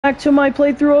back to my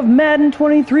playthrough of Madden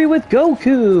 23 with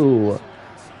Goku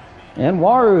and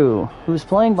Waru, who's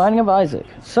playing Binding of Isaac.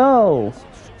 So,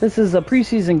 this is a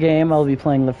preseason game. I'll be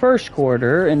playing the first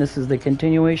quarter, and this is the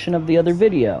continuation of the other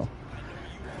video.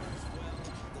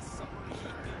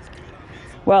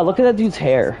 Wow, look at that dude's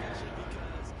hair.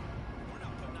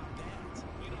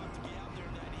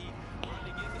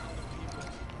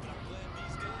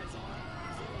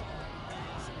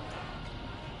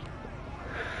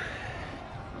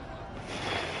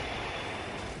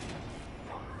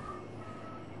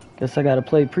 Guess I gotta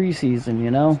play preseason,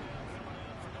 you know?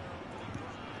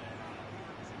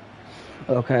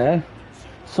 Okay.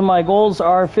 So my goals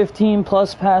are 15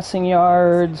 plus passing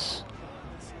yards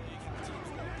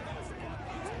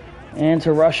and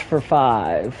to rush for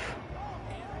 5.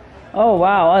 Oh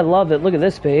wow, I love it. Look at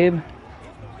this, babe.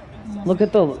 Look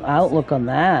at the outlook on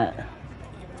that.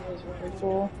 That was really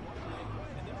cool.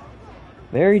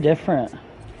 Very different.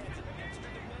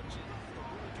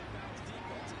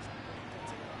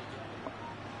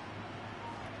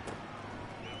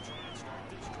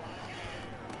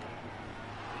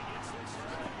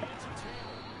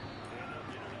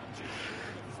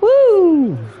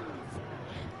 Woo!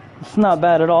 It's not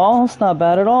bad at all. It's not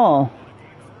bad at all.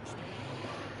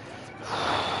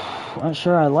 Not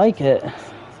sure I like it.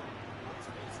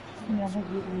 Yeah,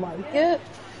 you like it?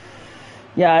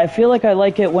 Yeah, I feel like I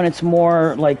like it when it's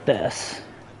more like this.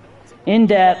 In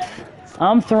depth.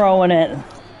 I'm throwing it.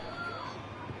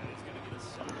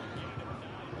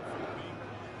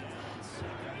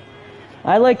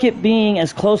 I like it being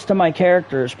as close to my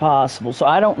character as possible, so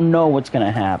I don't know what's going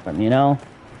to happen, you know?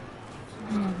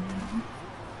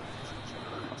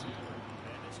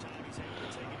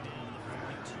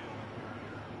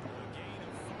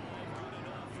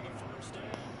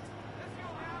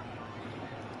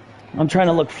 I'm trying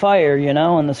to look fire, you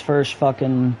know, in this first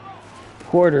fucking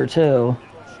quarter, too.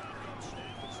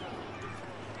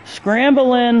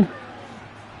 Scrambling.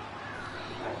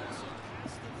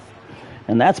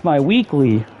 And that's my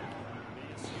weekly.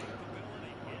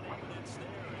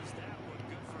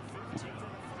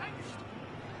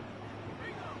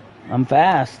 I'm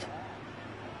fast.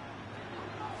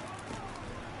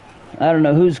 I don't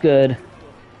know who's good.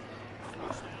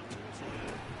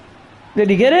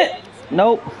 Did he get it?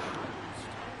 Nope.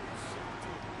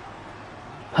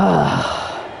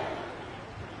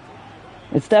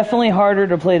 It's definitely harder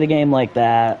to play the game like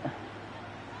that.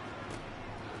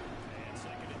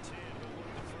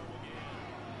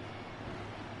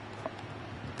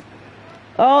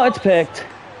 Oh, it's picked.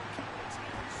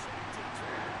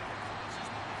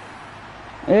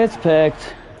 It's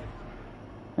picked.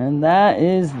 And that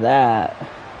is that.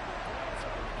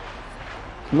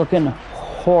 Looking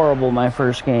horrible, my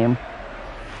first game.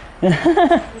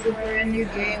 It's a brand new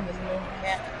game with no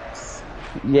mechanics.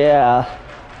 Yeah.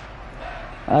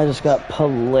 I just got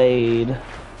played.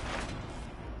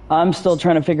 I'm still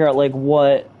trying to figure out, like,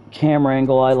 what camera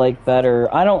angle I like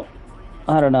better. I don't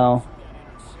know.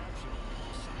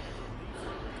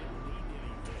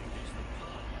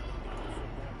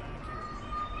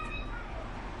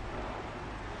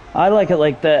 I like it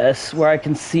like this, where I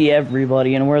can see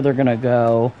everybody and where they're gonna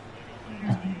go.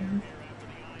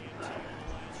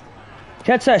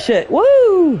 Catch that shit.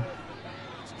 Woo!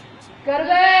 Go to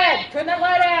bed! Turn that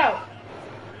light out!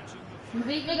 He's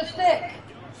eating with a stick.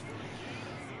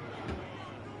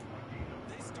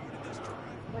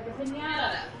 Like a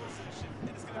pinata.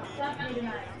 Stop me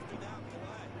tonight.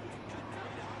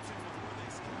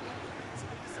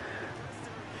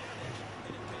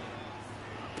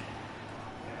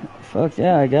 Fuck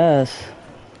yeah, I guess.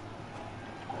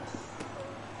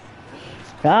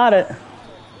 Got it.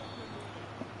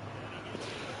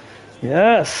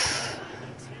 Yes.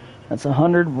 That's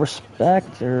 100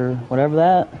 respect or whatever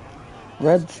that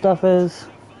red stuff is.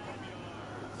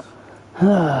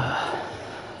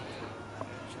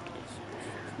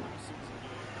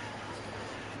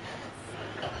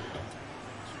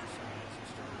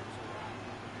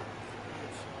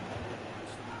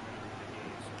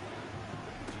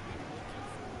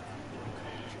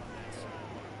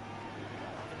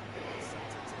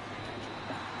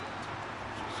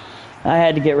 I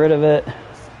had to get rid of it.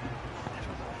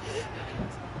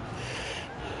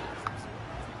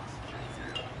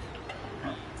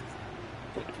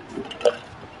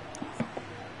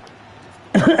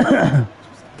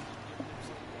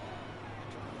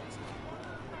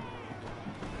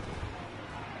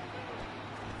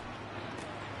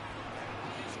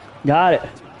 Got it.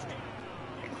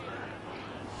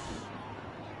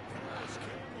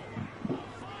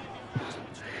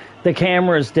 The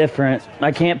camera is different.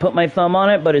 I can't put my thumb on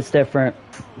it, but it's different.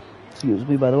 Excuse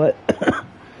me, by the way.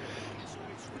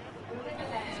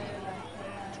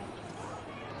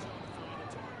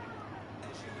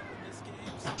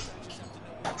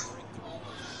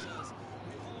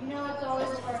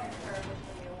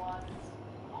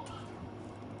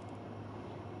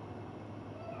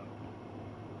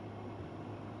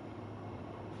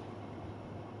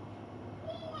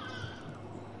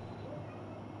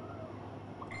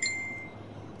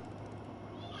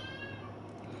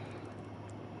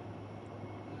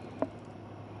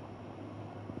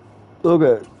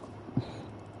 Okay.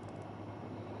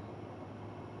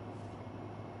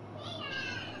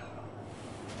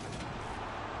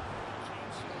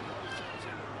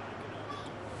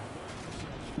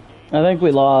 I think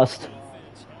we lost.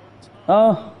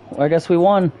 Oh, I guess we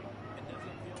won.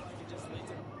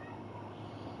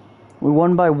 We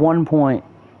won by 1 point.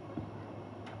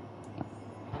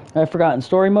 I forgot, in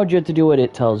story mode you have to do what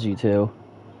it tells you to.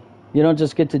 You don't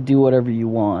just get to do whatever you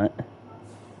want.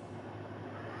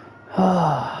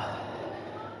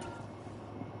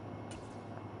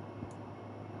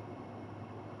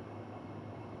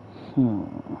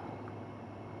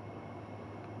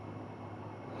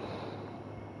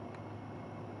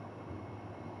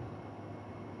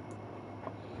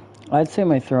 I'd say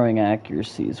my throwing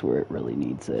accuracy is where it really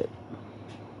needs it.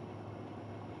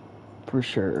 For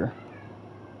sure.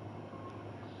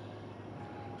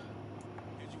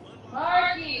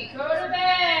 Marky, go to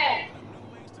bed!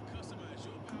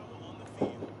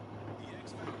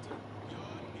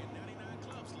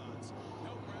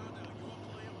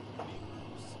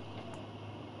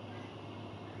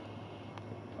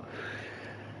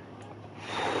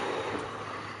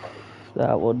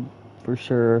 That would, for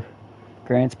sure.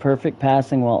 Grants perfect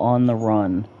passing while on the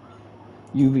run.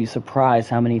 You'd be surprised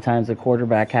how many times a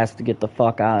quarterback has to get the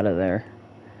fuck out of there.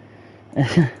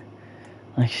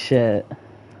 Like shit.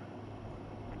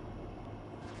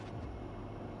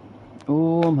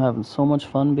 Ooh, I'm having so much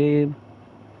fun, babe.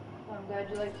 Well, I'm glad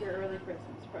you liked your early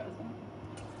Christmas present.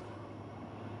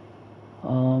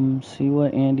 See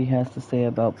what Andy has to say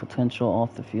about potential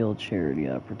off-the-field charity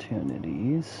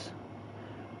opportunities.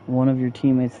 One of your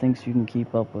teammates thinks you can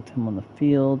keep up with him on the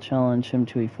field. Challenge him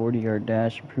to a 40-yard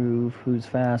dash. Prove who's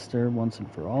faster once and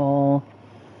for all.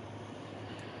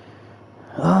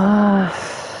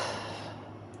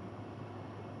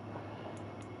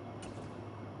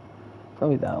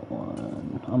 Probably that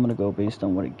one. I'm gonna go based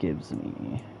on what it gives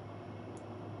me.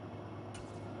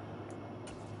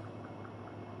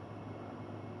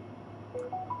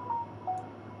 You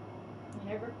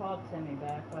never called Timmy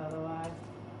back, by the way.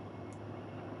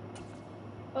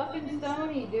 Fucking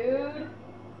Sony, dude.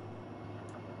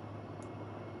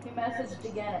 He messaged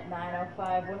again at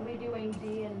 9:05. When we doing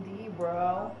D&D,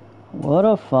 bro? What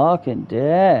a fucking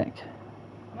dick.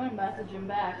 I'm gonna message him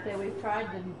back. Say we've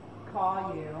tried to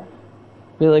call you.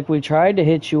 Be like, we tried to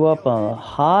hit you up a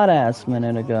hot ass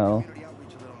minute ago.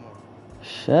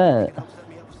 Shit.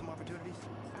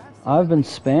 I've been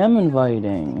spam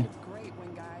inviting. Great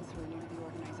when guys who are new to the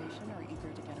organization are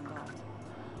eager to get involved.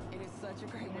 It is such a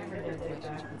great way to build a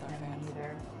relationship with our fans.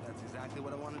 That's exactly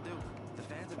what I want to do. The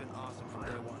fans have been awesome from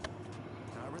day one.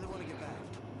 Now I really want to get back.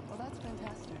 Well, that's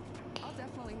fantastic. I'll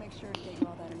definitely make sure to get you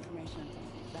all that information.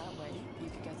 That way,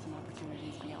 you could get some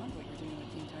opportunities beyond what you're doing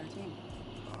with the entire team.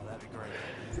 Oh, that'd be great.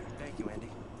 Thank you, Andy.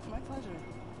 My pleasure.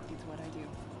 It's what I do.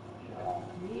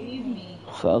 Leave me.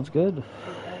 Sounds good.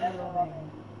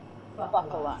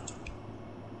 Buckle up.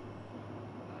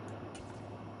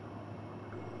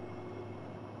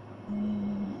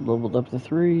 Leveled up to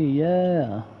 3,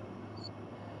 yeah.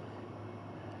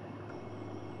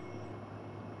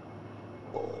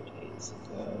 4 days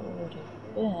ago would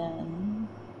have been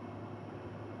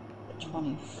the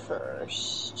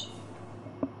 21st.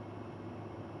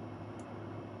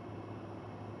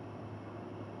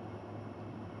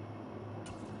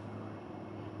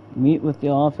 Meet with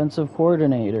the offensive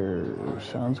coordinator.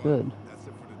 Sounds good. That's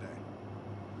it for today.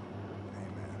 Hey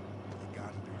man, you got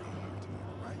to do your homework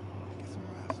tonight, right? Get some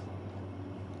rest.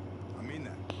 I mean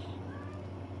that.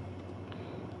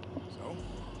 So,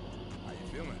 how you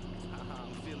feeling?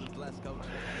 I'm feeling blessed, coach.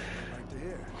 I'd like to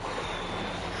hear.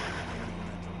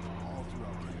 All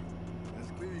throughout camp. And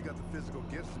it's clear you got the physical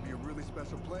gifts to be a really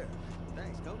special player.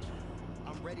 Thanks, coach.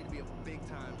 I'm ready to be a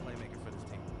big-time playmaker for this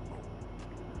team.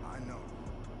 I know.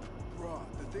 Bruh,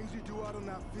 the things you do out on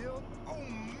that field, oh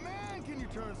man, can you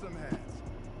turn some heads.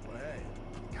 But hey,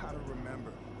 you gotta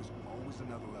remember, there's always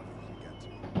another level you can get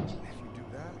to. And if you do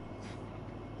that,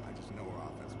 I just know our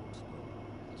offense will explode.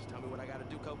 Just tell me what I got to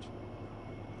do, coach.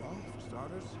 Well, for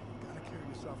starters, you gotta carry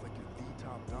yourself like you're the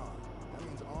top dog. That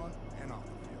means on and off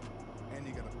the field. And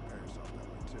you gotta prepare yourself that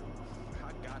way too.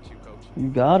 I got you, coach. You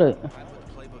got it. I put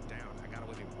the playbook down. I got it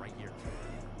with me right here.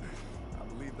 I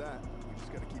believe that. We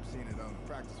just gotta keep seeing it on the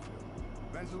practice field.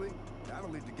 Eventually, that'll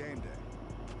lead to game day.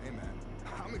 Hey man,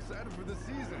 I'm excited for this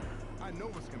season. I know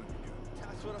it's gonna be good.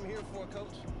 That's what I'm here for,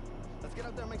 coach. Let's get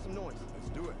out there and make some noise. Let's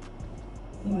do it.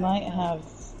 You might have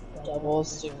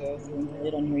doubles to go through and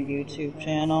it on your YouTube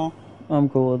channel. I'm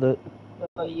cool with it.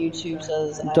 But YouTube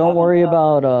says Don't worry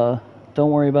about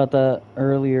that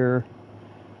earlier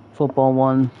football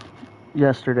one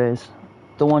yesterday's.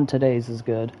 The one today's is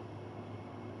good.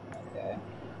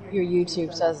 your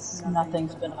YouTube says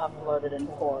nothing's been uploaded in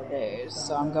 4 days,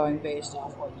 so I'm going based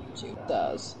off what YouTube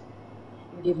does.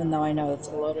 Even though I know it's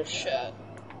a load of shit.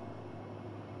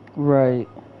 Right.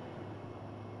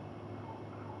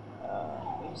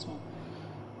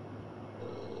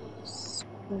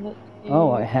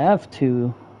 Oh, I have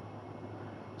to.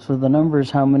 So the number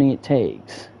is how many it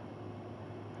takes.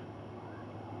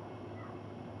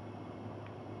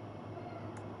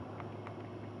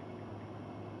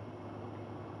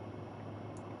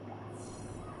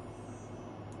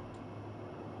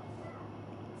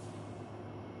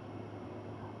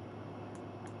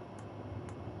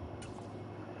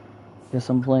 Guess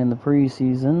I'm playing the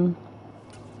preseason.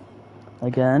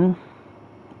 Again.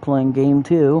 Playing game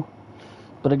 2.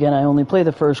 But again, I only play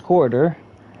the first quarter.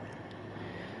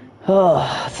 Oh,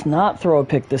 let's not throw a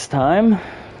pick this time.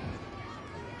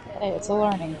 Hey, it's a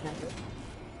learning curve.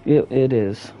 It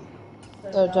is.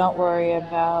 So don't worry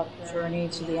about Journey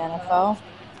to the NFL.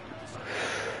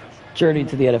 Journey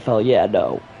to the NFL, yeah,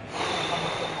 no.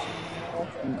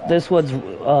 This one's,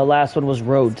 last one was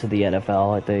Road to the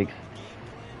NFL, I think.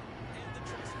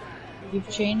 You've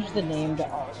changed the name to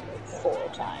ours like 4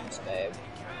 times, babe.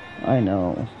 I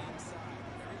know.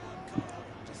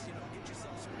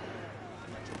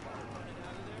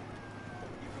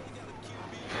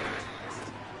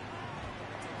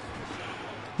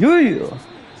 Yeah.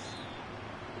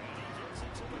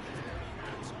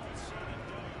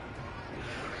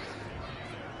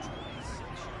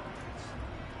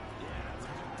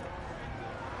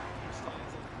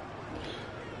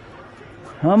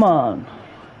 Come on.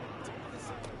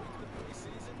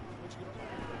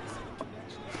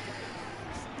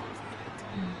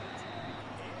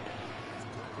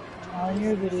 All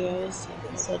your videos have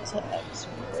been set to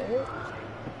expert.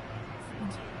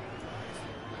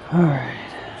 Alright.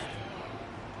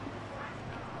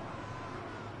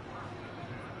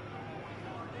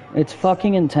 It's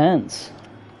fucking intense.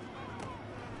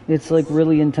 It's like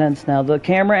really intense now. The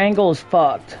camera angle is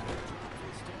fucked.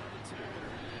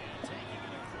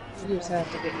 You just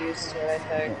have to get used to it, I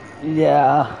think.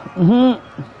 Yeah.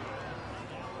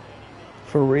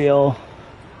 For real.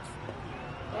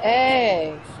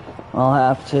 Hey! I'll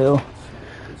have to.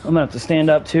 I'm gonna have to stand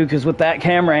up too, because with that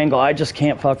camera angle, I just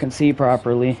can't fucking see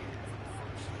properly.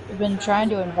 I've been trying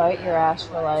to invite your ass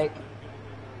for like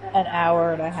an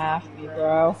hour and a half,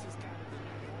 bro.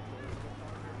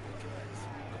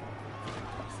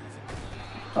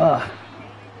 Ugh.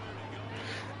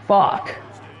 Fuck.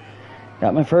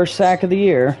 Got my first sack of the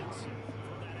year.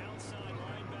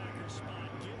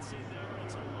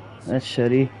 That's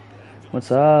shitty.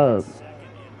 What's up?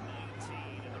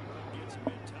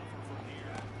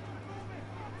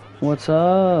 What's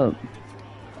up?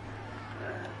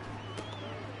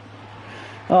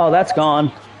 Oh, that's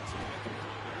gone.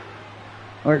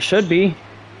 Or it should be.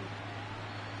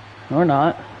 Or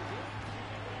not.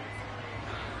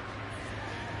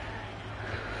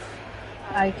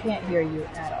 I can't hear you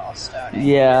at all,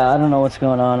 Stoney. Yeah, I don't know what's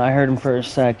going on. I heard him for a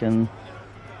second.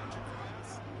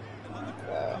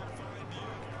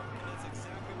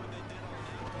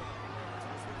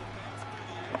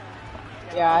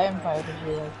 Yeah, I invited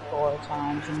you like 4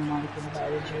 times and Mike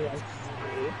invited you like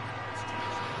 3.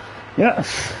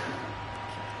 Yes.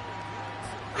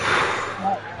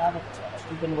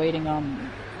 We've been waiting on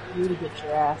you to get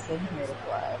your ass in here to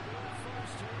play.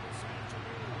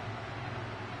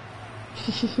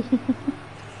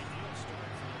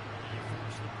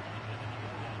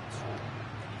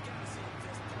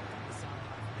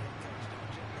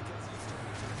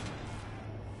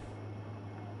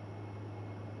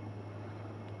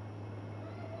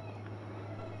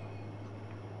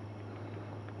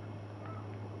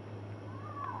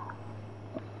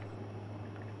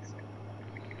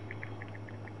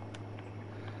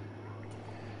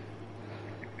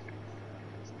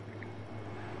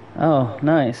 Oh,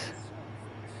 nice.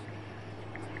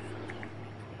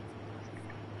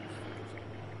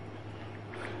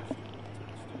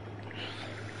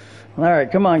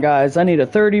 Alright, come on guys. I need a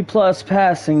 30 plus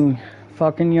passing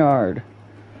fucking yard.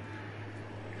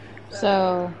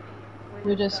 So,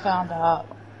 we just found out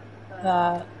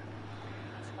that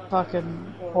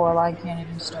fucking Coraline can't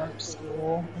even start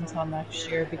school until next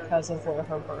year because of where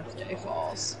her birthday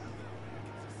falls.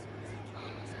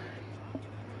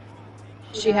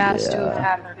 She has to have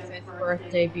had her 5th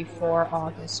birthday before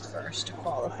August 1st to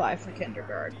qualify for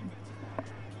kindergarten.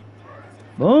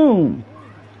 Boom.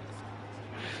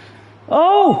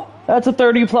 Oh, that's a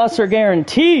 30 pluser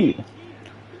guarantee.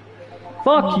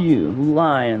 Fuck you,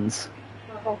 Lions.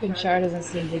 Fucking Char doesn't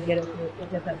seem to get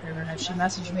that through her. She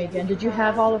messaged me again. Did you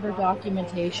have all of her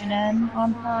documentation in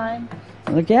on time?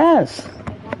 I guess.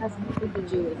 has nothing to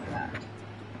do with that.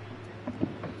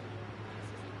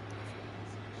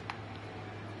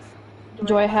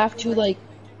 Do I have to, like,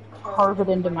 carve it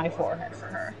into my forehead for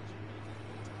her?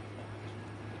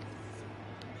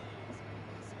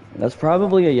 That's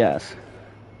probably a yes.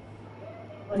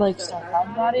 Like, stop.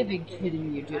 I'm not even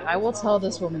kidding you, dude. I will tell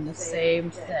this woman the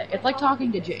same thing. It's like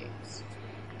talking to James.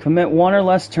 Commit 1 or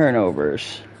less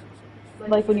turnovers.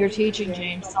 Like when you're teaching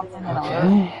James something in art.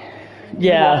 Okay.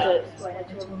 Yeah. You have to explain it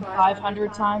to him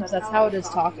 500 times. That's how it is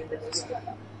talking to this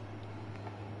woman.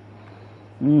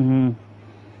 Mm-hmm.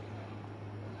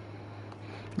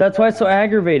 That's why it's so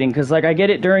aggravating, because, like, I get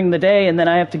it during the day, and then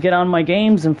I have to get on my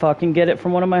games and fucking get it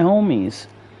from one of my homies.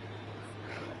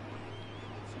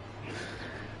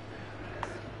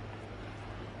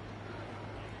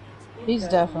 He's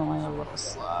definitely a little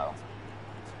slow.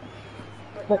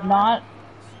 But not...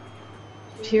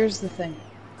 Here's the thing.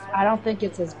 I don't think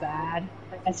it's as bad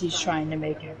as he's trying to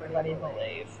make everybody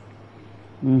believe.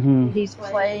 Mm-hmm. He's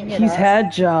playing it He's up.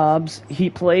 had jobs. He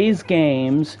plays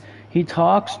games. He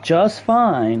talks just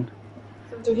fine.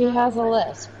 So he has a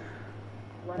lisp.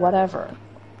 Whatever.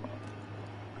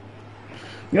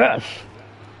 Yes.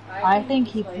 I think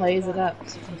he plays it up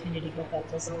to continue to get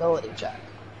that disability check.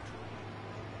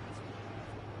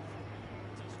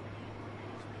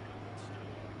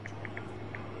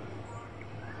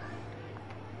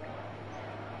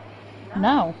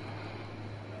 No.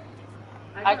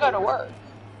 I go to work.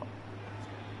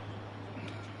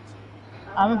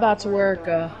 I'm about to work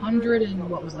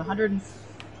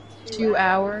 102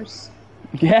 hours.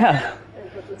 Yeah.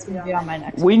 It's going to be on my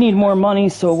next We need more money,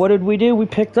 so what did we do? We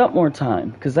picked up more time,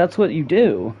 because that's what you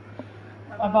do.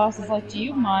 My boss is like, do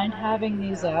you mind having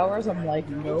these hours? I'm like,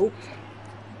 nope.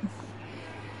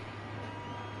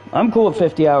 I'm cool with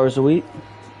 50 hours a week.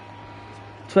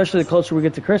 Especially the closer we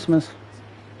get to Christmas.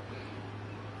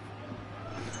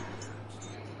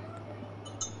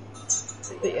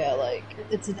 But yeah, like,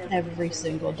 it's an every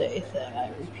single day thing. I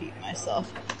repeat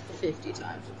myself 50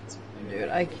 times at this point, dude.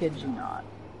 I kid you not.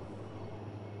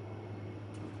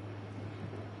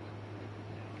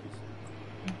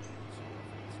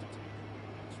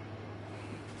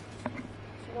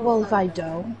 Well, if I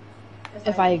don't,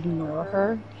 if I ignore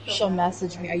her, she'll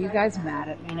message me, are you guys mad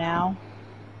at me now?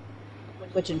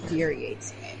 Which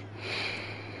infuriates me.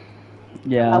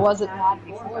 Yeah. I wasn't mad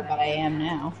before, but I am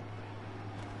now.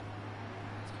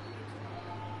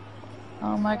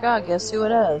 Oh my god, guess who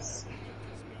it is?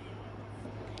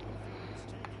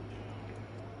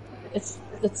 It's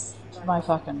my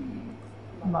fucking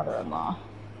mother-in-law.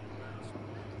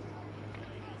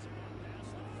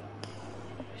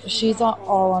 She's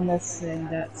all on this thing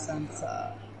that since,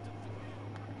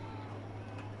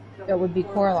 it would be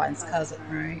Coraline's cousin,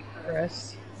 right?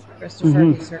 Christopher,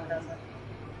 he's her cousin.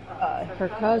 Her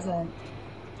cousin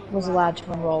was allowed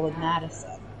to enroll in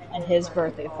Madison, and his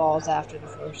birthday falls after the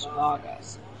 1st of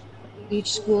August.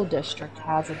 Each school district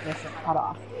has a different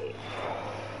cutoff date.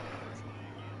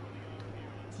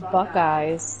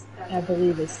 Buckeyes, I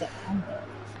believe, is September.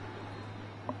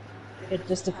 It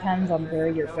just depends on where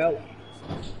you're going.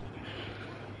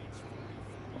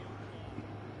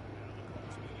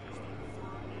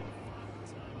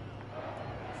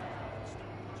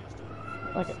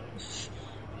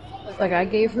 Like I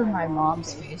gave her my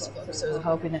mom's Facebook, so I was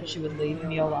hoping that she would leave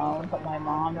me alone, but my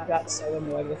mom got so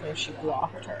annoyed with her, she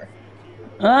blocked her.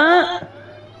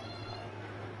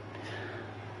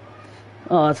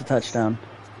 Oh, that's a touchdown.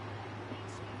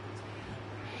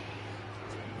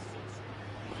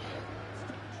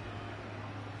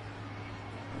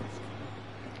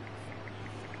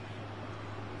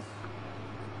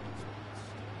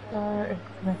 If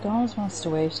McDonald's wants to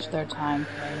waste their time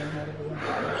paying her to be in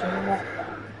charge, let them.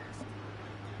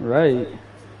 Right.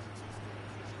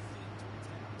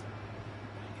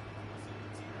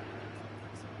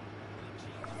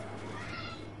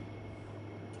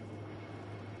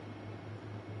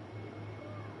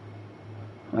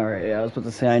 Alright, yeah, I was about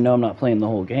to say, I know I'm not playing the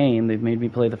whole game. They've made me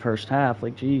play the first half,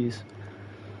 like, geez.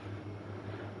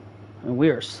 And we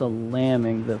are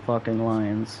slamming the fucking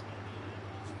Lions.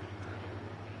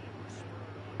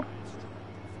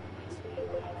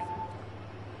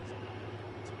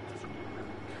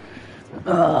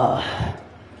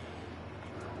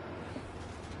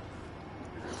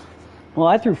 Well,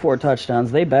 I threw 4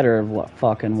 touchdowns. They better have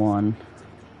fucking won.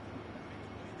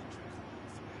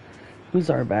 Who's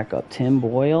our backup? Tim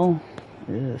Boyle?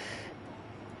 Ugh.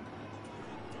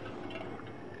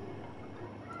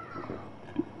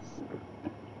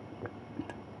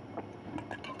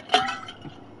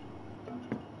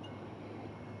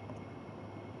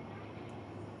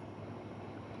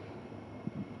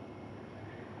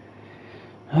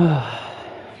 Oh,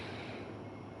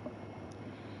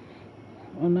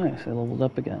 nice. I leveled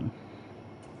up again.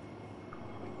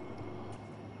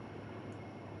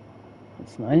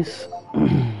 That's nice.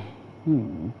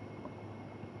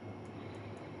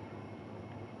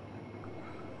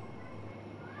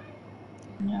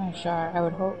 No, sure. I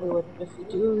would hope we would, if we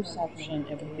do a reception,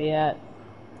 it would be at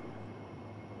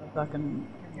fucking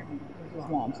his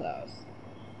mom's house.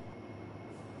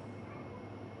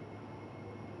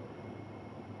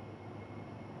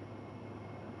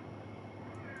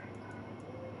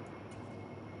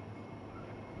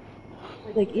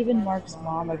 Like, even Mark's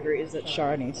mom agrees that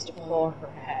Char needs to pull her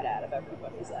head out of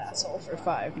everybody's asshole for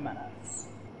 5 minutes.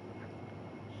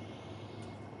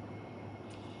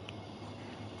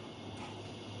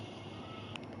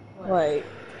 Like,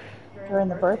 during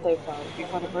the birthday party,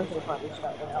 before the birthday party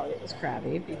started, Elliot was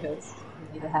crabby because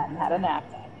he hadn't had a nap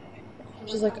that day.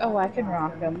 She's like, oh, I can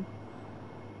rock him.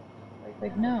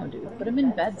 Like, no, dude, put him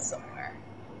in bed somewhere.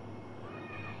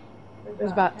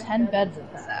 There's about 10 beds in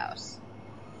this house.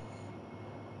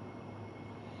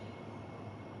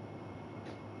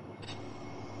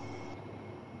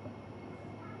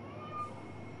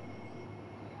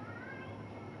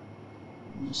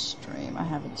 Stream. I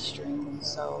haven't streamed in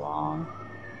so long.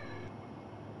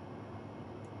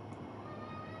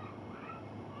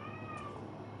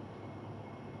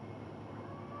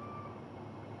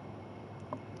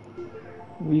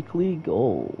 Weekly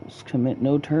goals. Commit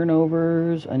no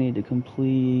turnovers. I need to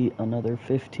complete another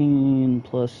 15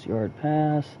 plus yard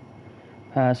pass.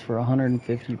 Pass for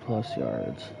 150 plus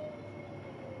yards.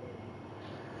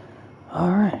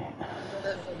 Alright.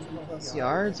 15 plus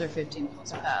yards or 15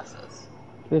 plus passes?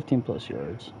 15 plus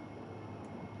yards.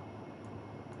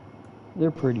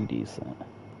 They're pretty decent.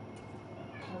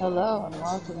 Hello and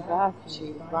welcome back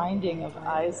to Binding of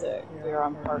Isaac. We're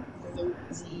on part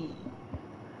 13.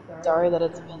 Sorry that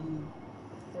it's been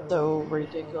so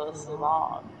ridiculously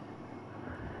long.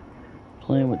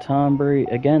 Playing with Tom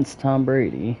Brady against Tom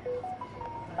Brady.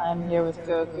 I'm here with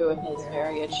Goku and his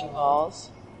very itchy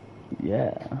balls.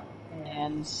 Yeah.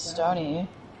 And Stony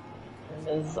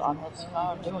is on his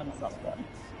phone doing something.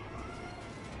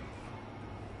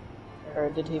 Or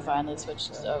did he finally switch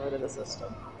over to the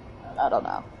system? I don't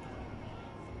know.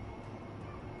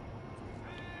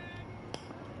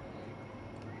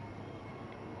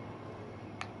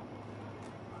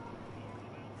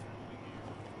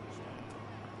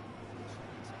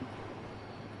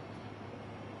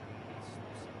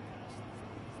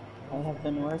 I have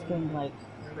been working like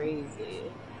crazy,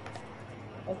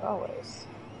 like always.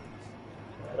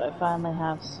 But I finally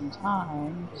have some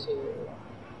time to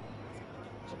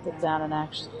sit down and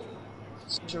actually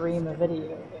stream a video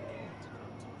game.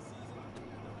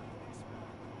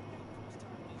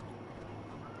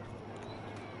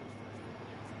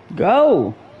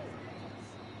 Go!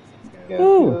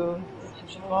 Goku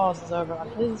Balls is over on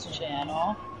his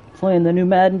channel. Playing the new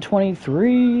Madden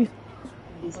 23.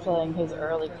 He's playing his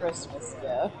early Christmas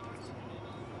gift.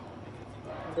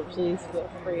 So please feel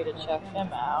free to check him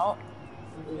out.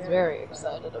 He's very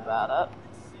excited about it.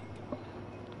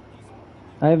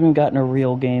 I haven't gotten a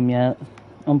real game yet.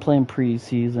 I'm playing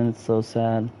preseason. It's so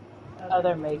sad. Oh,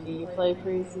 they're making you play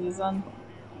preseason?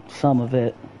 Some of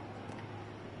it.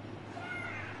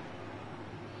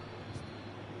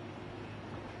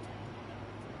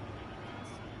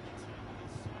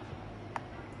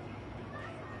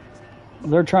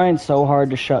 They're trying so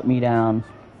hard to shut me down.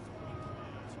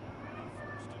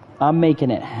 I'm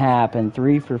making it happen.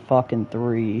 3 for fucking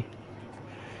 3.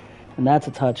 And that's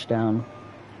a touchdown.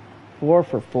 4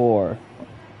 for 4.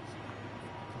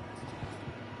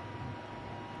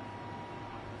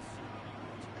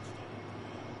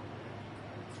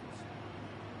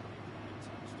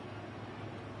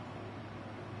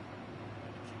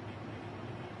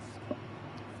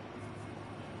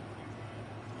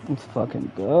 Let's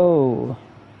fucking go.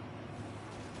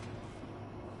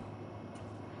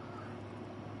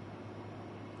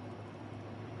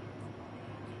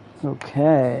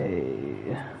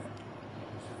 Okay.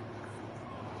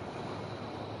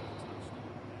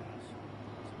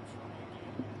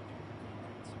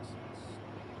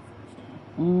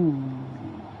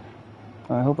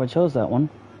 I hope I chose that one.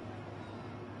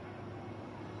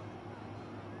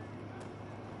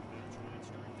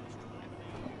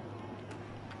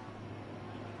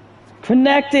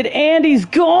 Connected, and he's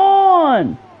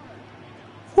gone!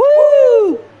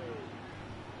 Woo!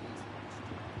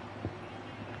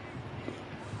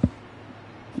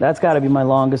 That's got to be my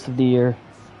longest of the year.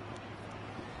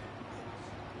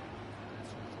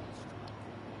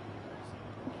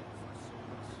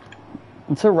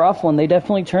 It's a rough one. They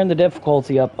definitely turned the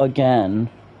difficulty up again.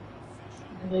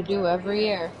 They do every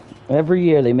year. Every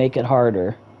year they make it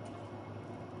harder.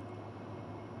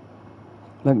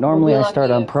 Like normally I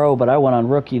start on pro, but I went on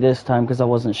rookie this time because I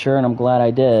wasn't sure, and I'm glad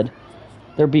I did.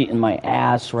 They're beating my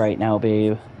ass right now,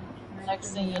 babe.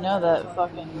 Next thing you know, that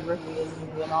fucking rookie is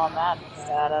gonna be an all Madden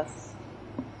status.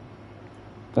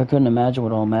 I couldn't imagine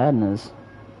what all Madden is.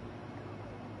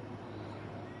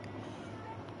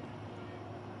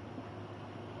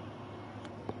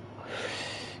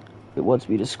 It wants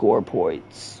me to score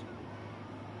points.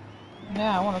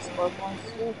 Yeah, I want to score points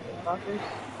too, fuckers.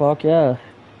 Fuck yeah.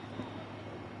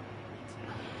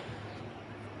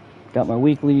 Got my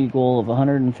weekly goal of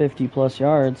 150 plus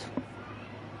yards.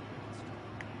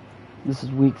 This is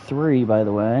week 3, by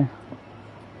the way,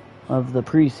 of the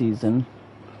preseason.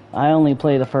 I only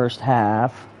play the first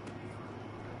half.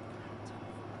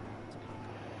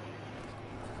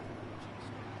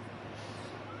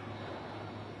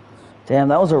 Damn,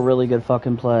 that was a really good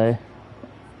fucking play.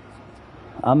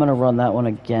 I'm gonna run that one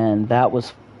again. That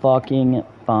was fucking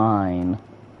fine.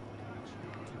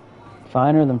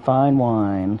 Finer than fine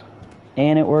wine.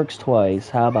 And it works twice.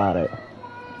 How about it?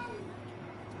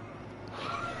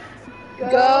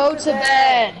 Go to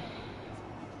bed!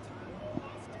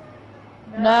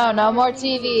 No, no more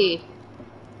TV.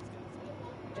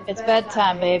 It's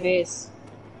bedtime, babies.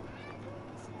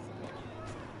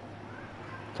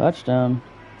 Touchdown.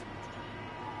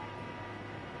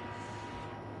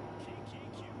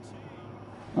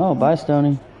 Oh, bye,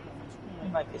 Stoney. He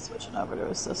might be switching over to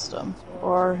his system.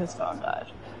 Or his phone died.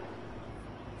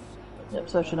 Yep,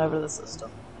 switching over to the system.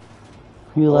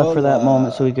 He left for that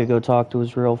moment so he could go talk to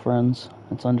his real friends.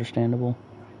 It's understandable.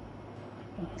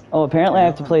 Oh, apparently I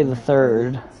have to play the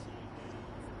third.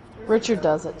 Richard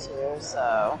does it too,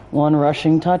 so... 1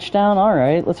 rushing touchdown?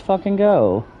 Alright, let's fucking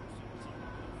go.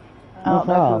 No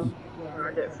problem. I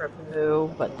learned it from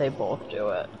who, but they both do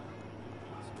it.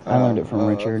 I learned it from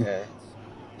Richard. Okay.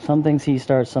 Some things he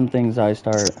starts, some things I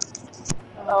start.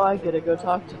 Oh, I get to go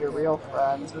talk to your real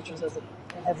friends, Richard does it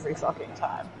every fucking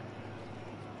time.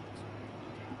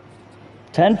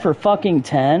 10 for fucking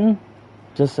 10?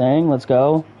 Just saying, let's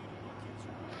go.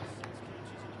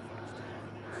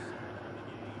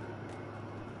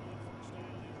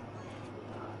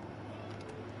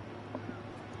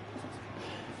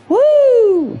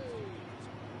 Woo!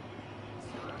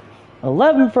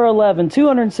 11 for 11,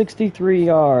 263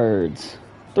 yards.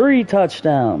 3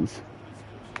 touchdowns.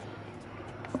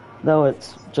 Though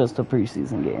it's just a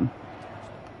preseason game.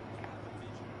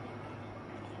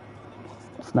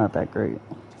 It's not that great.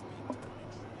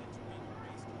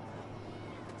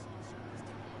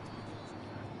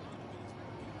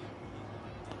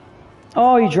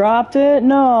 Oh, you dropped it?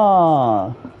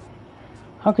 No.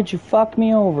 How could you fuck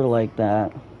me over like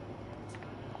that?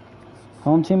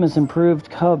 Home team has improved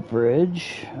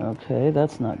coverage. Okay,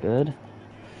 that's not good.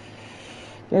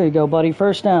 There you go, buddy.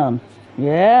 First down.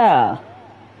 Yeah.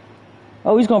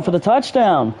 Oh, he's going for the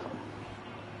touchdown.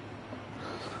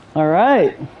 All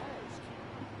right.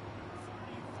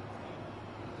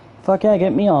 Fuck yeah,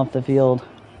 get me off the field.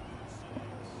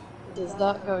 It is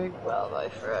not going well, my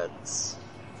friends.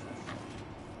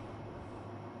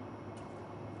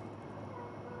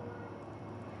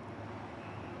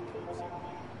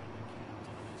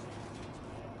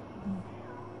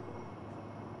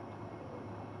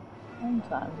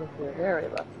 Sometimes, if you're very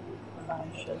lucky, the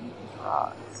line shouldn't be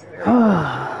crossed.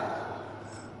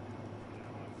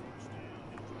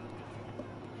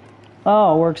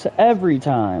 Oh, works every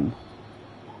time.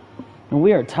 And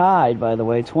we are tied, by the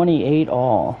way, 28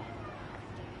 all.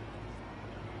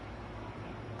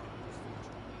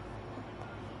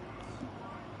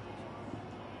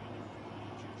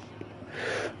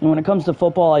 And when it comes to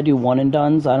football, I do one and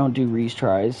dones. I don't do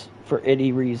retries for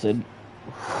any reason.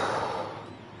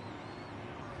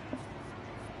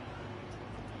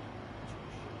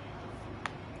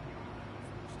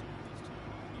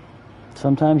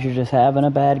 Sometimes you're just having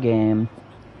a bad game.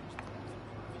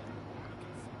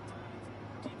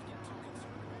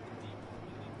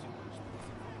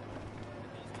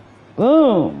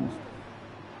 Boom!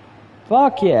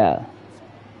 Fuck yeah.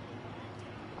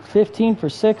 15 for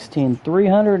 16,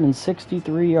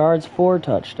 363 yards, 4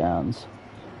 touchdowns.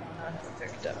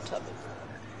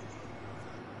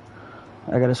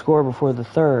 I got to score before the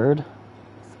third.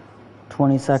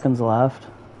 20 seconds left.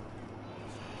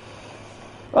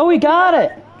 Oh, he got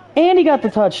it! And he got the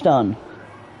touchdown.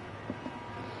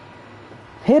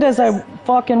 Hit as I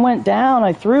fucking went down,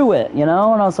 I threw it, you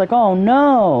know? And I was like, oh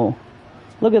no!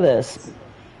 Look at this.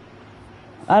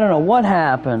 I don't know what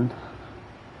happened.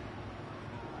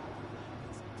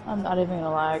 I'm not even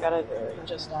gonna lie, I got a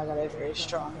very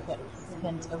strong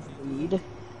hint of weed.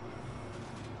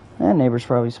 That neighbor's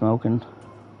probably smoking.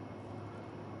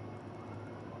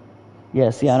 Yeah,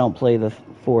 see, I don't play the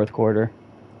fourth quarter.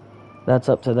 That's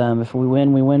up to them. If we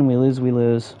win, we win. We lose, we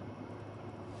lose.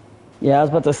 Yeah, I was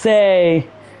about to say,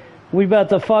 we about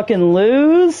to fucking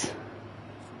lose?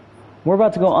 We're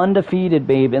about to go undefeated,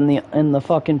 babe, in the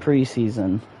fucking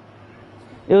preseason.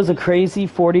 It was a crazy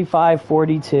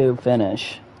 45-42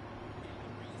 finish.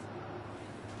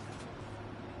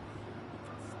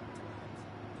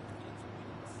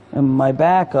 And my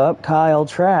backup, Kyle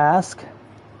Trask.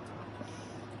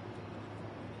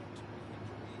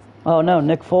 Oh no,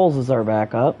 Nick Foles is our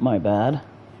backup. My bad.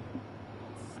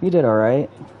 He did alright.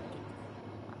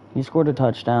 He scored a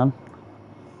touchdown.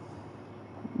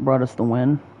 Brought us the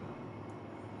win.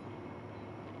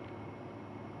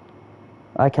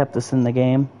 I kept us in the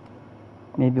game.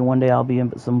 Maybe one day I'll be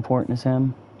as important as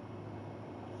him.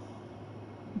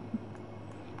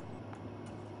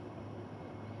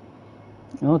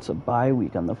 Oh, it's a bye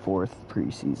week on the fourth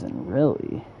preseason.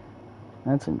 Really?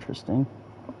 That's interesting.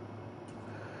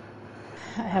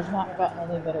 I have not gotten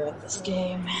any better at this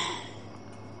game.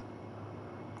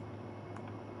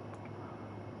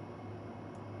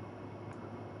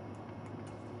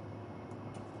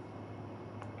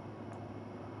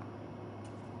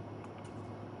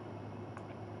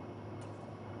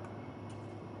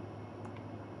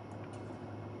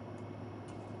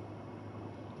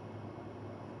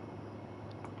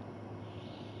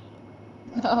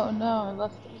 Oh no, I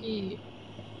left the key.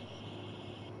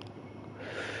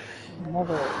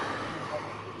 Never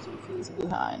leave 2 keys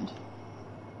behind.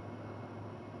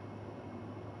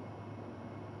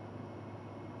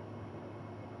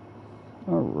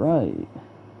 Alright.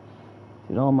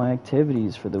 Did all my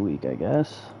activities for the week, I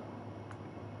guess.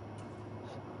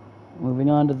 Moving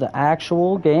on to the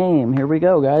actual game. Here we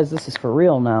go, guys. This is for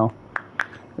real now.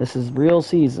 This is real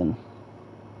season.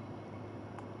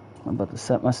 I'm about to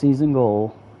set my season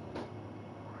goal.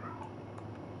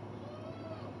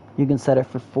 You can set it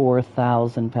for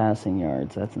 4,000 passing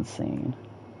yards. That's insane.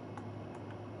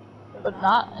 But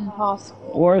not impossible.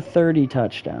 Or 30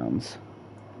 touchdowns.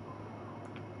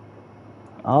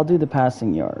 I'll do the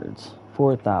passing yards.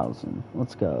 4,000.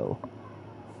 Let's go.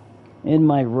 In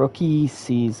my rookie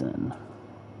season.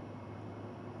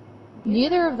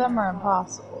 Neither of them are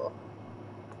impossible.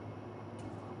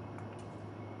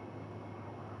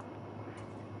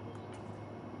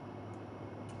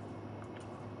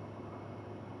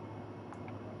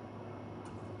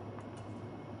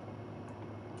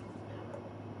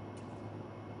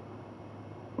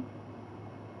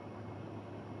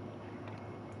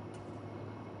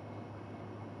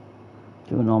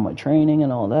 Doing all my training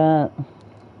and all that.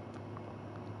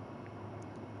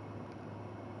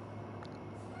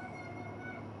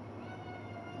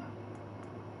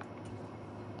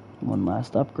 One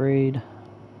last upgrade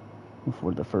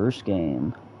before the first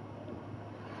game.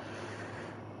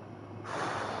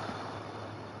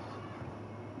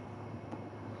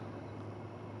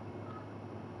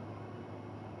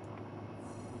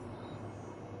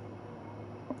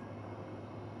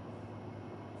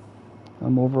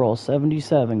 I'm overall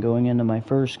 77 going into my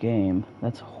first game.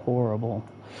 That's horrible.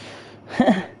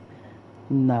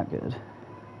 Not good.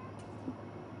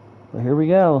 But here we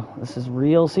go. This is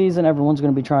real season. Everyone's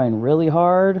going to be trying really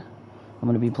hard. I'm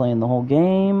going to be playing the whole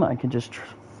game. I can just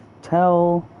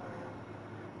tell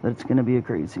that it's going to be a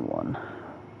crazy one.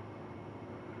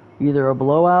 Either a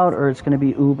blowout or it's going to be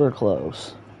uber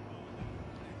close.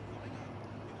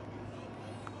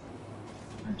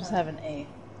 I'm just having a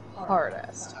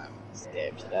hard-ass time with this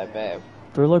game today, babe.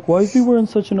 They're like, why is he wearing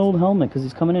such an old helmet? Because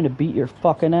he's coming in to beat your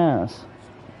fucking ass.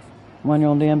 Mind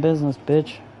your own damn business,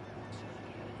 bitch.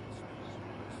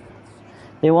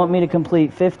 They want me to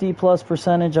complete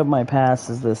 50+% of my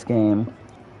passes this game.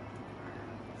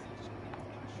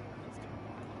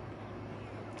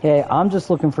 Okay, I'm just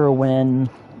looking for a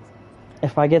win.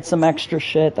 If I get some extra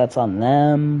shit, that's on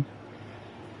them.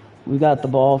 We got the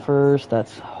ball first.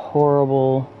 That's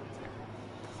horrible.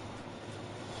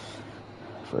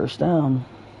 First down.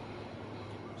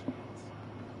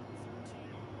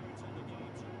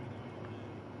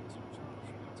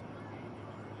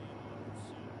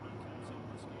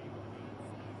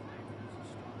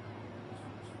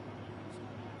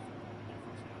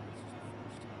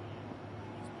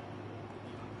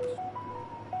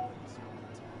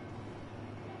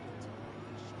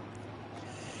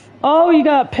 Oh, you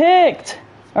got picked!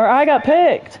 Or I got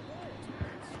picked!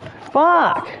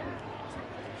 Fuck!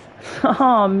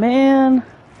 Oh, man.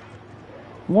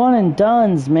 One and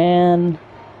dones, man.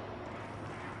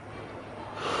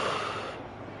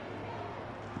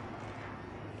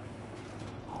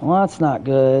 Well, that's not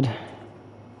good.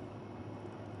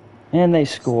 And they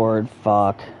scored.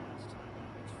 Fuck.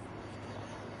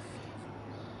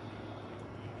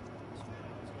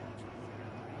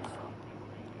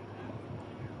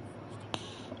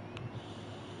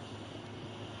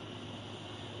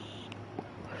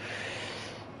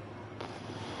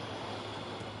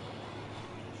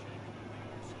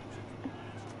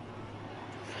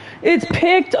 It's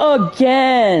picked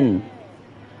again.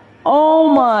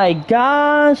 Oh my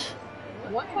gosh.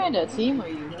 What kind of team are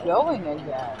you going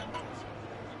against?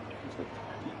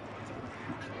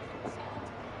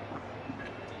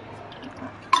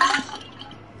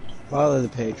 Probably the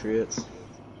Patriots.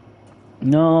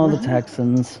 No, the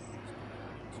Texans.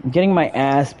 I'm getting my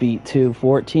ass beat too.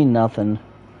 14-0.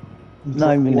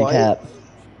 Not even gonna What? cap.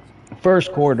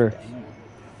 First quarter.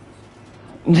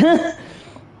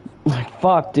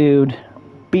 Fuck, dude.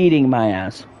 Beating my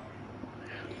ass.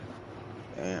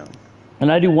 Damn.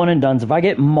 And I do one and dones. If I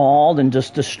get mauled and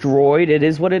just destroyed, it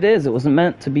is what it is. It wasn't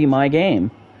meant to be my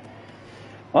game.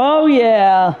 Oh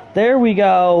yeah, there we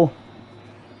go.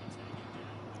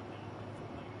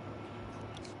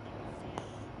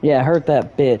 Yeah, hurt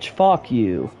that bitch. Fuck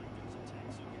you.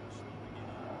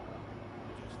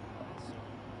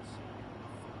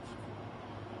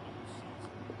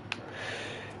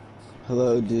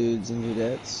 Hello, dudes and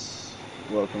dudettes.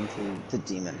 Welcome to the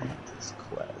Demon Hunters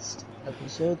Quest,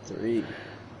 episode 3.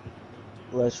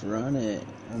 Let's run it.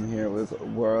 I'm here with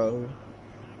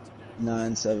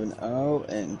Woro970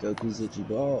 and Goku's Itchy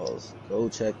Balls. Go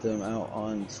check them out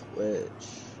on Twitch.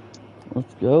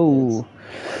 Let's go.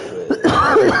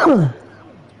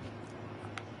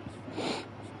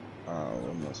 What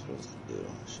am I supposed to do?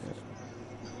 Shit.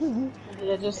 Did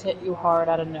it just hit you hard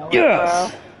out of nowhere,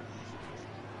 Yes! bro?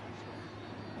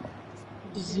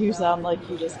 Does you sound like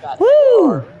you just got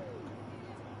Woo!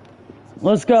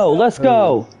 Let's go. Let's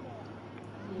go.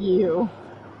 you.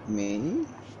 Me?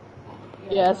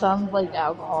 Yeah, it sounds like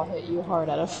alcohol hit you hard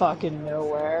out of fucking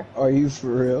nowhere. Are you for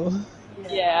real?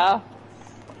 Yeah,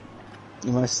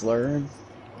 Am I slurring?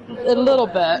 a little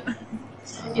bit.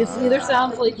 It either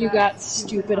sounds like you got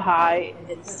stupid high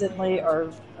instantly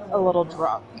or a little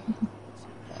drunk.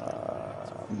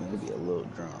 Maybe a little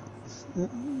drunk.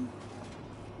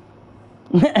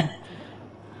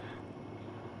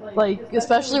 Like,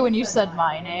 especially when you said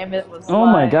my name, it was Oh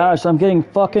my like, gosh, I'm getting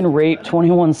fucking raped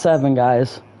 21-7,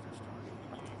 guys.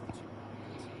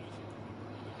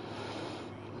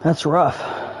 That's rough.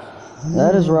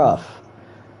 That is rough.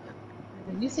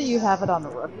 Did you say you have it on the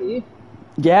rookie?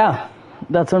 Yeah,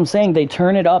 that's what I'm saying. They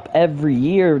turn it up every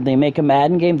year. They make a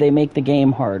Madden game, they make the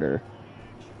game harder.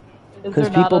 Is Because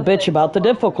there not people a bitch thing- about the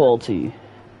difficulty.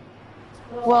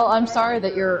 Well, I'm sorry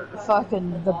that you're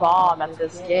fucking the bomb at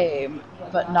this game,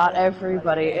 but not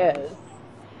everybody is.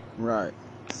 Right.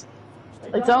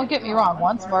 Like, don't get me wrong,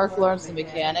 once Mark learns the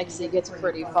mechanics, he gets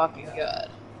pretty fucking good.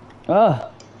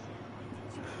 Ugh.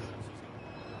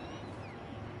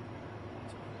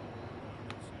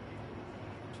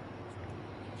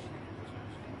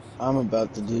 I'm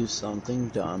about to do something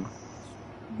dumb.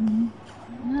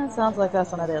 That sounds like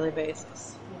that's on a daily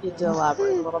basis. You need to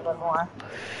elaborate a little bit more.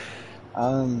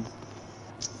 I'm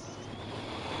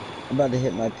about to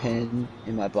hit my pin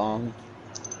in my bong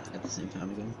at the same time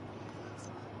again.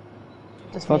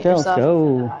 Just Fuck make yeah, let's yourself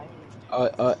go. die.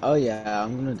 Oh yeah,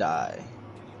 I'm gonna die.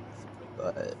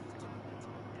 But,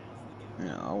 you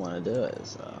know, I wanna do it,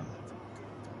 so.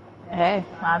 Hey,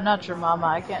 I'm not your mama.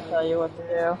 I can't tell you what to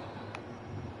do.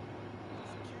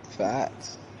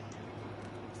 Facts.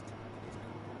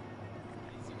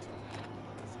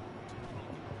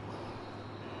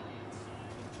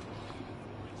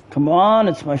 Come on,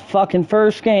 it's my fucking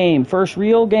first game. First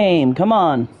real game. Come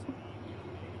on.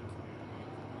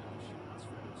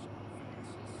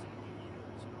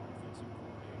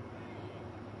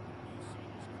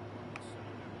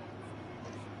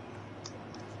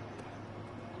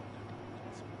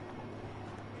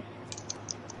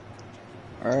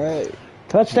 Alright.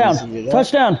 Touchdown. Did you see that?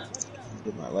 Touchdown.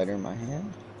 Get my lighter in my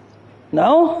hand.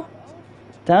 No?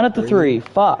 Down at the 3. 3.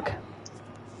 Fuck.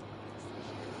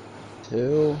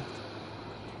 2.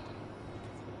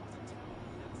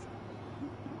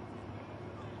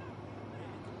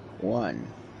 1.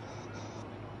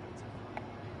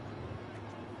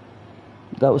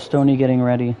 That was Stoney getting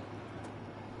ready.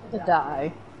 To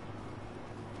die.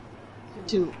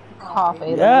 To cough a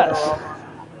Yes.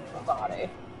 literal body.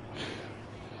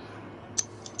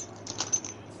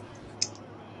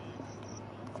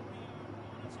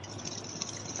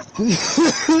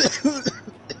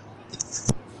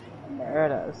 There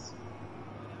it is.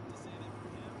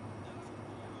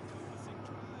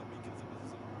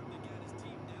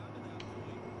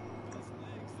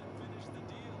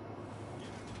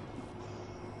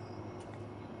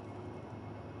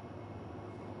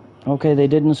 Okay, they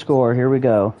didn't score. Here we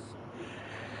go.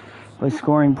 By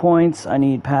scoring points, I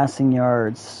need passing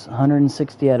yards.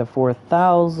 160 out of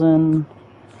 4,000.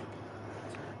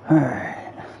 Alright.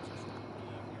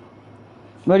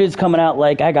 My dude's coming out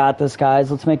like, I got this, guys.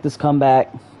 Let's make this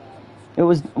comeback.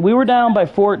 We were down by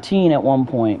 14 at one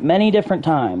point. Many different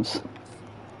times.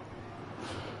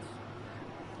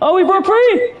 Oh, we broke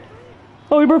free!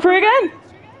 Oh, we broke free again?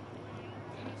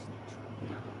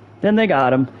 Then they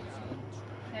got him.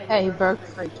 Hey, he broke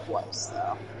free twice,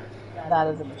 though. That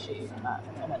is an achievement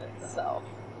in and of itself.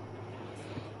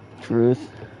 Truth.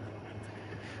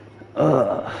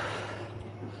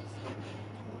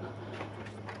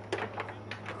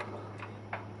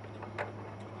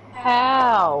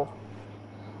 How?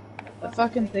 The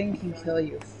fucking thing can kill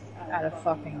you out of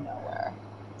fucking nowhere.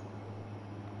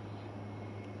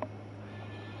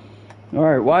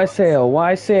 Alright, why sail?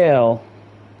 Why sail?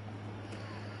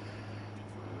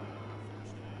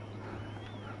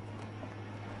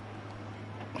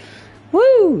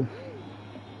 Woo!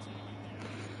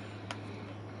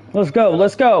 Let's go,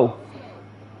 let's go.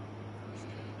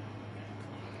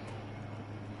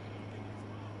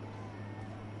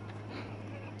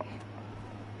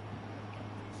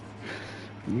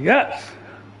 Yes!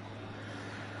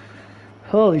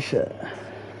 Holy shit.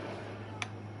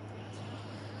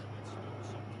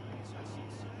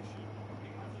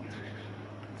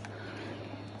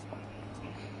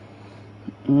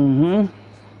 Mm-hmm.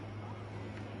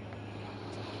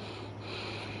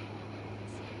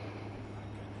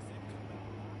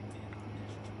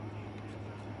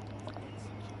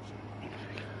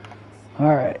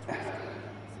 All right.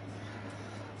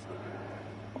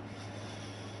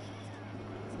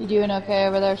 You doing okay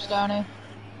over there, Stoney?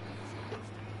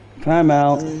 Time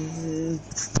out.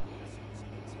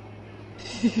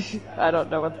 I don't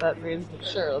know what that means, but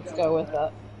sure, let's go with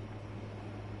that.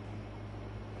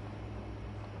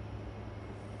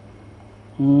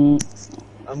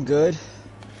 I'm good.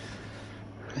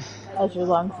 Has your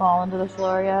lung fallen to the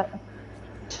floor yet?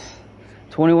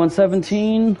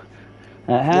 21-17.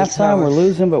 At halftime, we're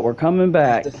losing, but we're coming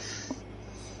back.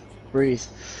 Breathe.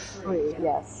 Breathe,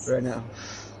 yes. Right now.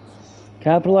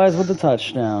 Capitalize with the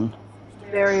touchdown.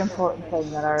 Very important thing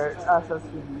that us as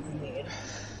humans need.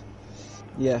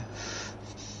 Yeah.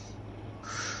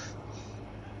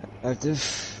 I have to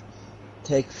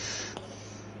take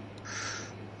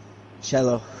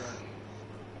shallow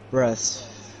breaths.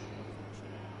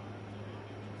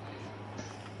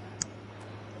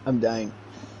 I'm dying.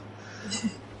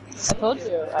 I told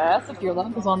you. I asked if your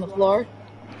lung was on the floor.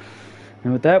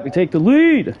 And with that, we take the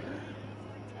lead.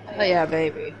 Oh yeah,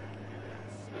 baby.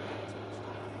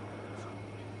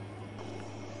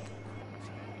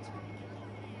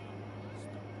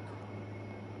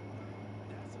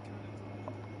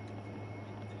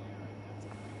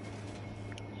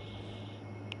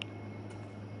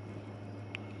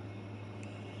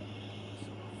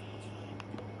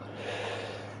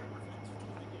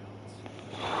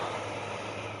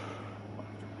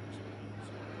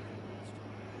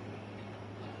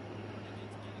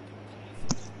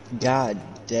 God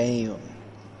damn.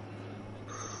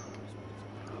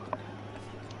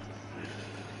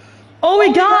 Oh,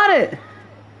 he got it!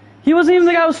 He wasn't even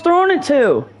the guy I was throwing it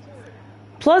to.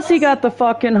 Plus, he got the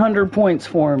fucking 100 points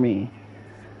for me.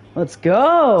 Let's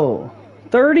go.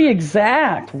 30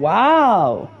 exact.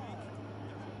 Wow.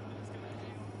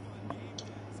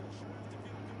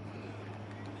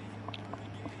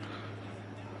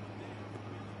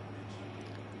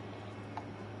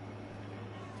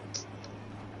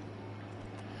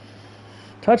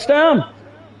 Touchdown!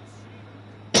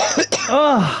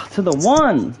 Oh, to the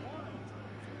one.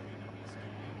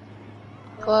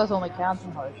 Clothes only counts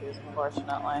in horseshoes,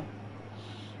 unfortunately.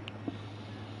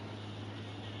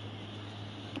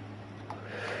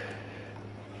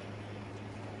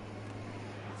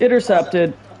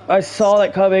 Intercepted. I saw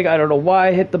that coming. I don't know why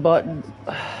I hit the button.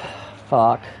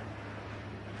 Fuck.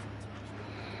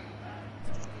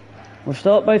 We're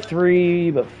still up by 3,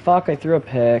 but fuck, I threw a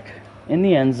pick in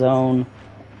the end zone.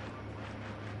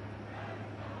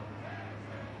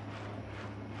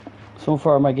 So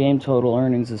far, my game total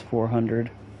earnings is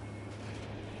 400.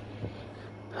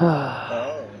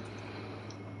 Of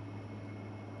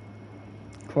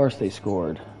course they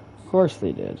scored. Of course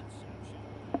they did.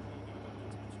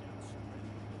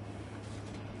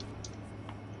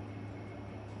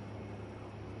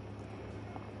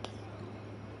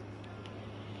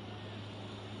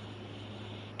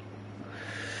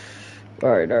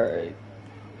 Alright, alright.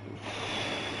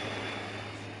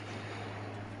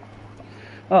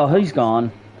 Oh, he's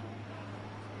gone.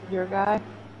 Your guy?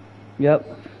 Yep.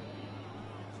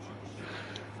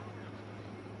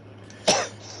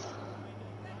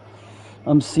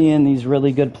 I'm seeing these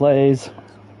really good plays.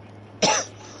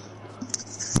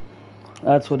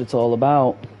 That's what it's all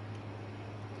about.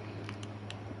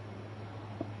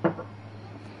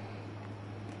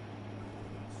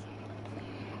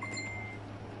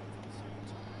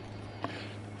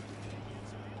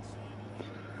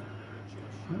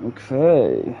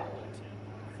 Okay.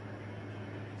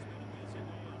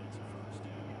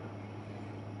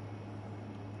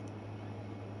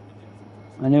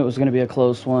 I knew it was going to be a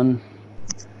close one.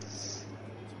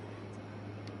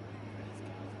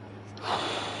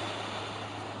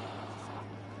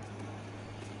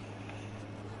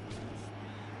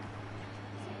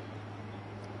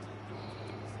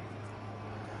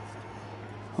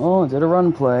 Oh, did a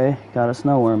run play. Got us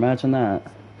nowhere. Imagine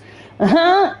that.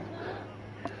 Uh-huh.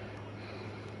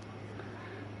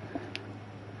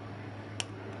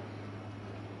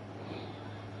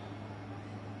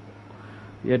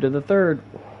 Yeah, to the third.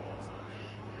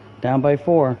 Down by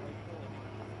 4.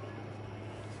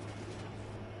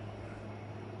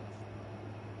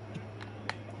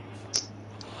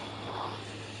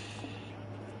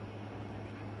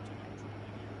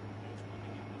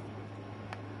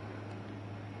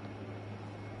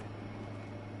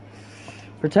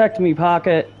 Protect me,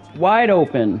 pocket. Wide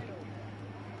open.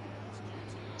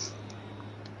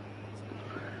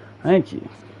 Thank you.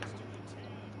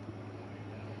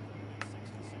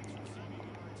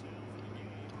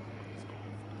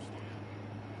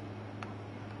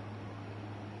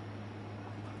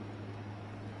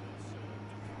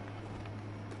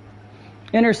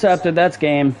 Intercepted, that's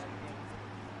game.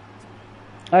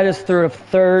 I just threw a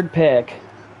third pick.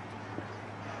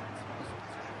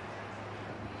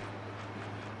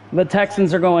 The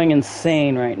Texans are going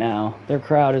insane right now. Their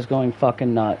crowd is going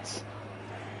fucking nuts.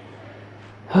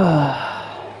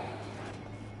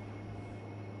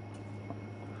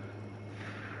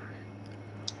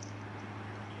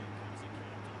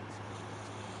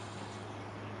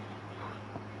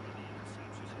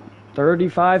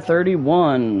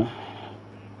 35-31.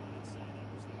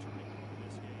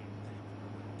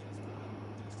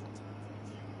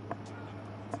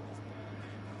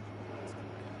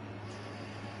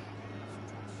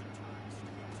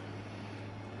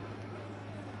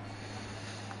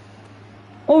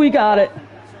 Oh, we got it.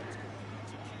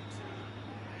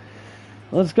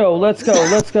 Let's go, let's go,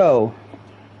 let's go.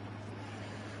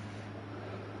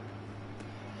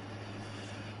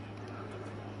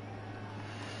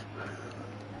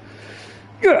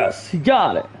 Yes, he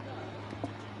got it.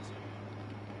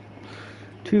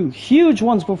 2 huge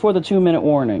ones before the 2-minute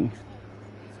warning.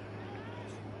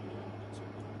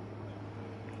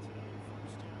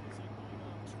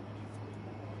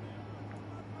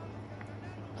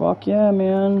 Fuck yeah,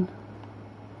 man.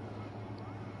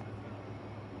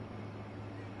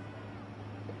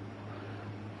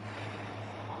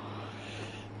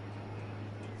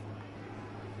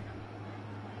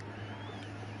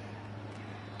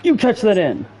 You catch that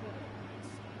in.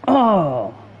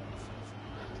 Oh.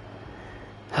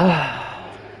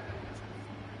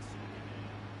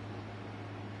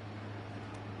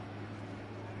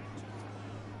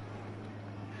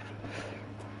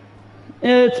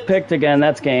 It's picked again.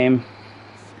 That's game.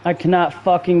 I cannot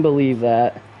fucking believe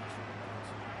that.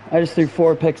 I just threw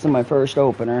 4 picks in my first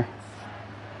opener.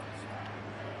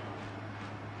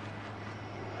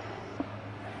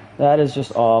 That is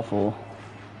just awful.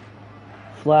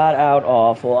 Flat out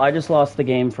awful. I just lost the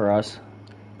game for us.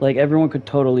 Like, everyone could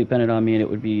totally pin it on me and it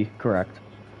would be correct.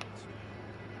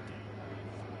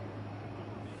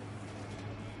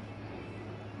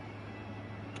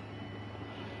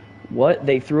 What?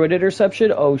 They threw an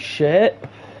interception? Oh, shit.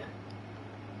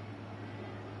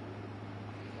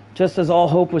 Just as all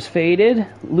hope was faded,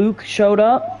 Luke showed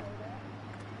up.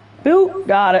 Boop,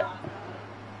 got it.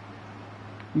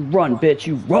 You run, bitch,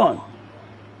 you run.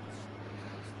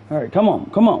 All right, come on,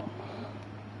 come on.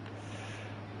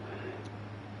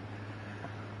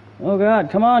 Oh, God,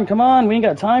 come on, come on. We ain't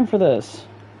got time for this.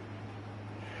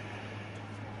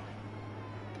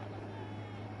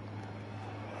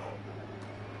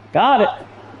 Got it.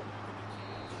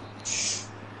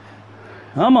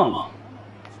 Come on.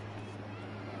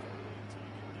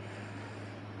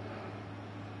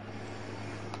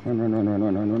 Run, run, run, run,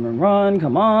 run, run, run, run, run.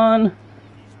 Come on.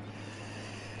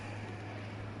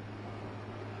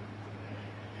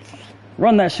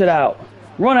 Run that shit out.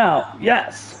 Run out.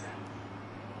 Yes.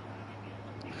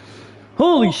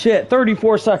 Holy shit.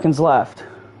 34 seconds left.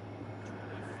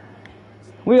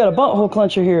 We got a butthole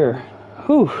clencher here.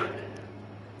 Whew.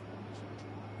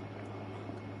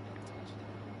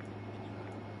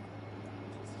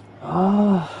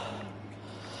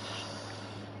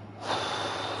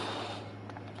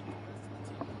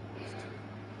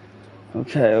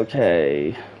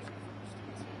 Okay.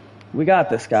 We got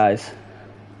this, guys.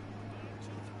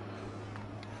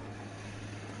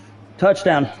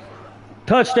 Touchdown.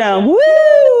 Touchdown.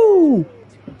 Woo!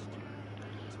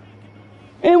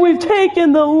 And we've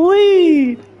taken the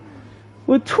lead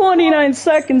with 29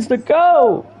 seconds to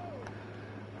go.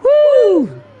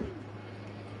 Woo!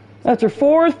 After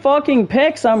 4 fucking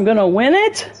picks, I'm gonna win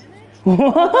it?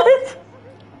 What?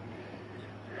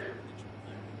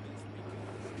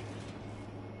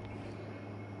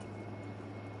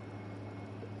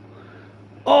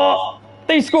 Oh,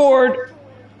 they scored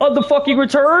on the fucking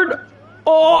return.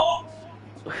 Oh,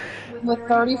 With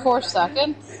 34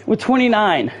 seconds? with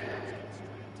 29.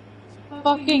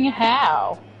 Fucking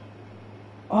how?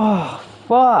 Oh,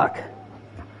 fuck.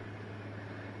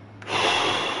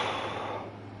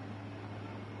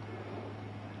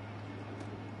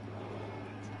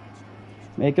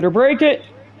 Make it or break it.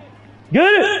 Get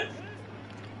it.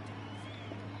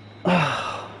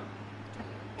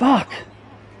 Fuck.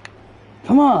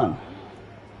 Come on.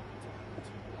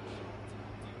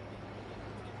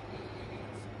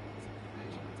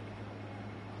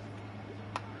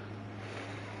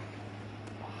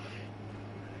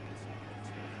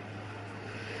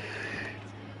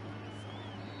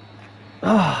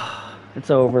 It's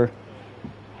over.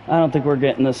 I don't think we're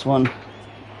getting this one.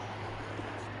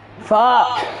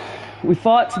 Fuck. We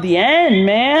fought to the end,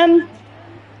 man.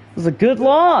 It was a good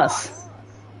loss.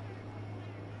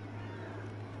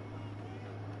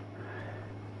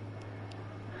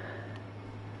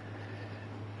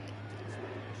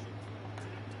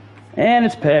 And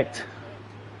it's picked.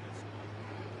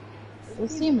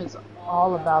 This team is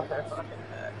all about their fucking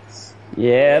picks.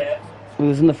 Yep.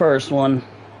 Losing the first one.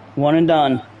 One and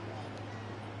done.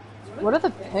 What are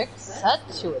the picks set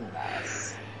to in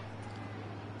this?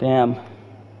 Damn.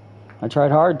 I tried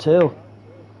hard too.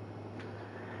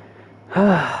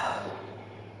 Well,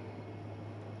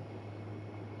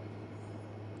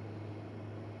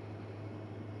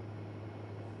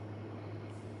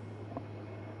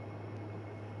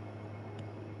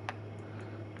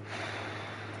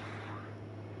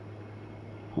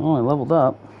 I leveled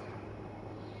up.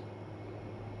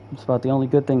 It's about the only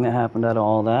good thing that happened out of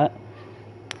all that.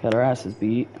 Got our asses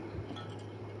beat.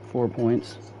 4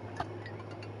 points.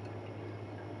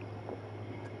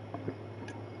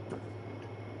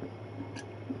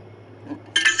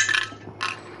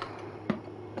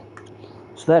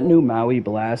 So that new Maui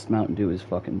Blast Mountain Dew is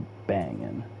fucking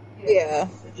banging. Yeah,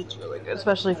 it's really good,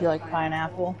 especially if you like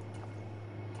pineapple.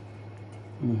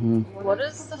 What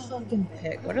is the fucking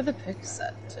pick? What are the picks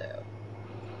set to?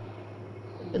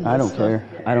 I don't care.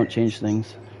 I don't change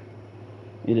things.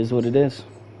 It is what it is.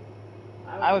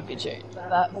 I would be changed.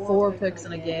 That 4 picks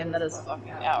in a game, that is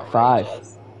fucking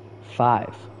outrageous.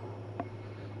 5.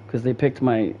 Because they picked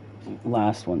my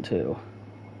last one too.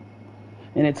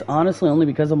 And it's honestly only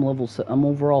because I'm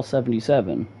overall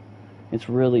 77. It's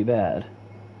really bad.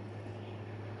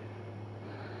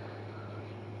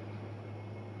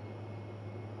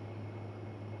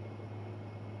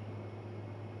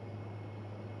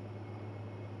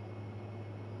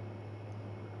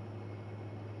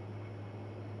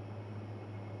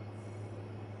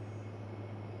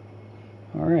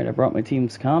 Alright, I brought my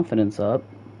team's confidence up.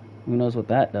 Who knows what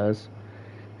that does.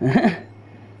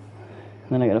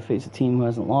 Then I gotta face a team who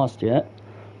hasn't lost yet.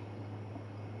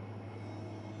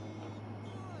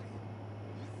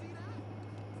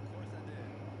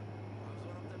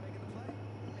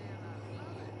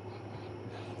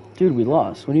 Dude, we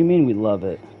lost. What do you mean we love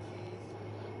it?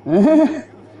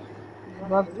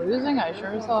 Love losing? I sure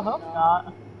as hell hope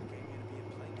not.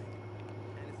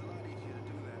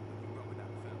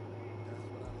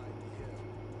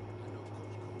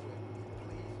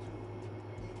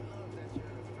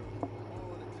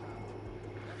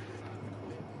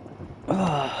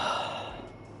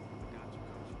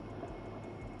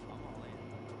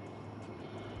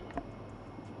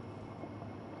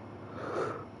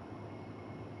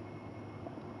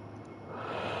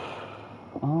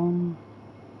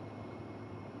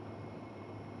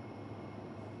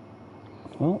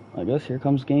 Well, I guess here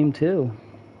comes game 2.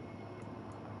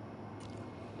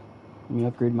 Let me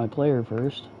upgrade my player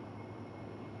first.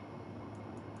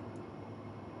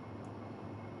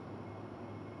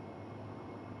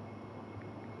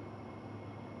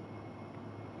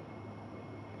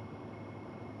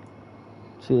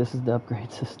 See, this is the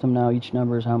upgrade system now. Each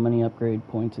number is how many upgrade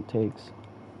points it takes.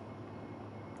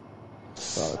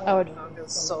 I would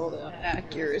focus solely on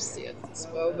accuracy at this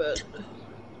moment.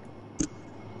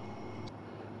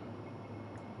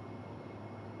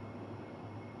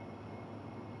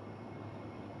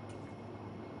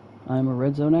 I'm a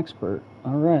red zone expert.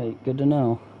 Alright, good to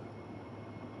know.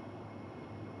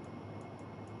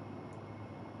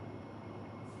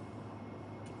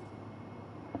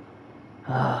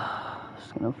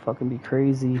 It's gonna fucking be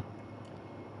crazy.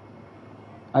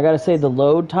 I gotta say, the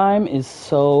load time is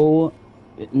so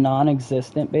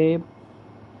non-existent, babe.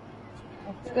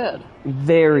 That's good.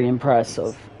 Very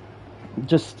impressive.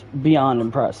 Just beyond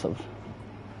impressive.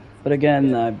 But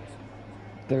again,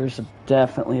 there's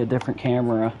definitely a different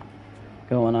camera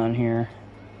going on here.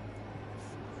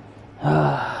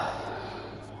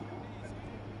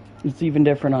 It's even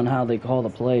different on how they call the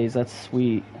plays. That's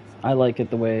sweet. I like it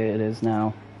the way it is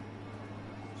now.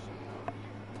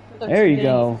 There you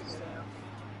go.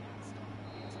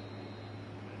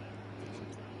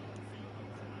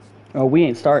 Oh, we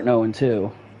ain't starting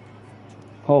 0-2.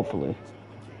 Hopefully.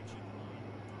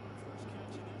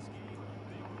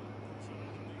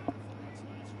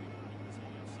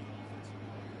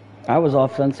 I was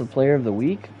Offensive Player of the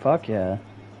Week? Fuck yeah.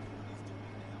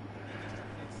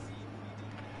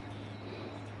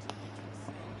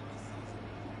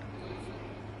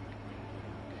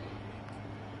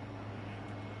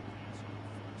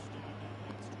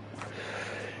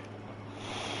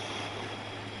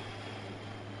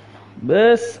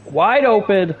 This wide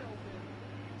open.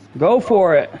 Go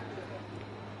for it.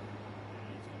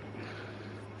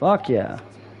 Fuck yeah.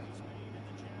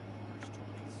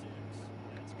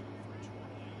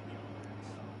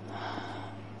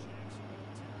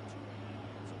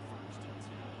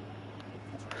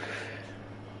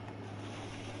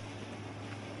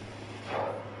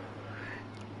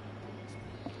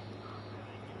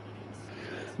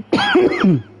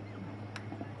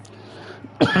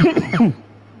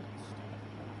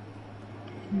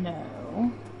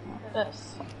 No, not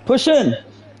this. Push in.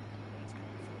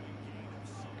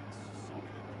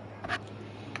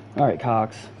 All right,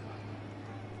 Cox.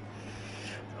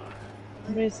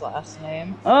 Somebody's last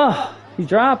name. Ah, he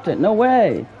dropped it. No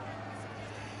way.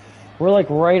 We're like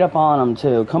right up on him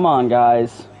too. Come on,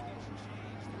 guys.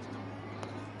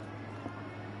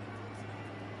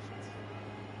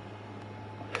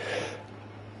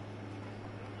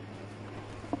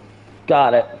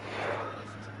 Got it.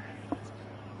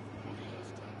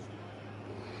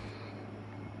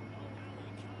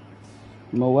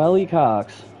 Moelle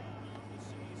Cox.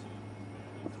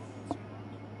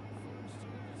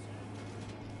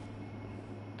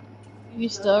 You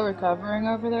still recovering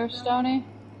over there, Stoney?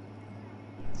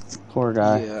 Poor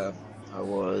guy. Yeah, I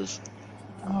was.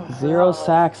 Oh, 0 God.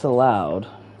 sacks allowed.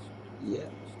 Yeah.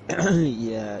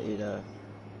 Yeah, it,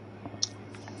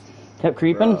 Kept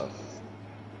creeping. rough.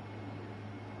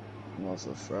 I'm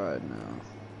also fried now.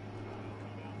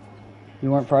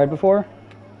 You weren't fried before?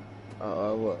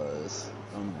 Oh, I was.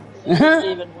 It's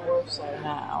even worse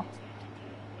now.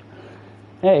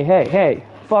 Hey, hey, hey.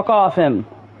 Fuck off him.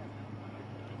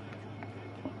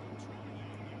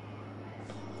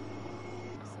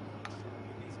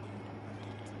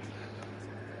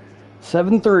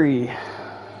 Seven 3.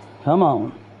 Come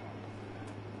on.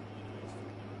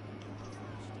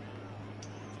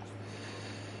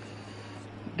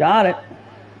 Got it.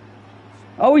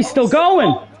 Oh, he's still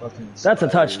going. fucking That's a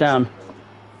spiders. touchdown.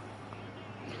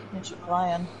 What you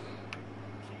playing?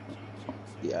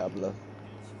 Diablo.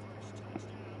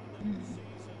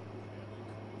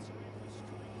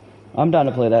 I'm down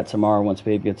to play that tomorrow once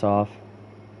Babe gets off.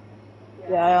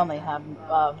 Yeah, I only have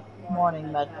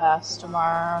morning med pass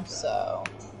tomorrow, so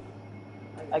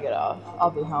I get off.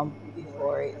 I'll be home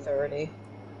before 8:30.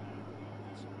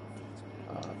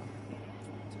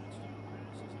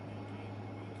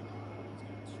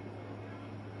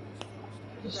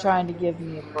 Just trying to give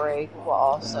me a break while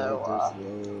also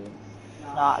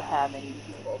not having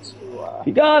people to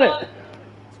You got it.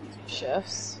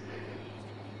 shifts.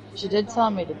 She did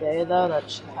tell me today though that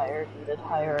she did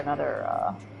hire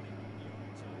another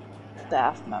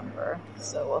staff member,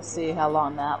 so we'll see how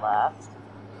long that lasts.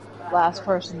 Last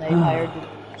person they hired didn't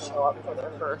show up for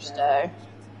their first day.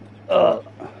 Oh,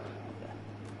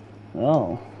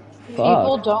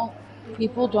 fuck.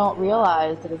 People don't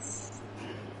realize that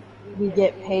we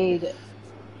get paid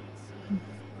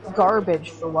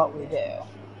garbage for what we do.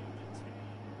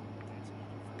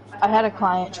 I had a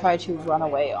client try to run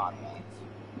away on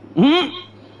me.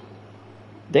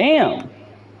 Damn.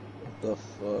 What the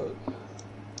fuck?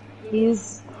 He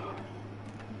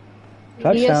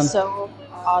Touchdown. is so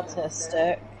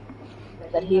autistic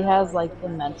that he has like the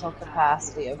mental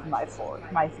capacity of my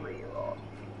 3-year-old.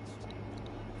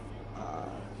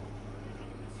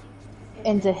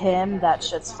 And to him, that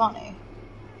shit's funny.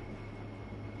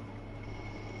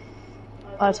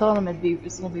 I told him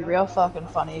it's gonna be real fucking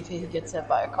funny if he gets hit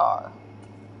by a car.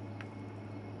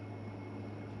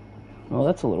 Well,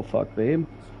 that's a little fuck, babe.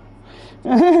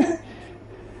 It's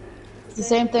the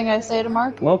same thing I say to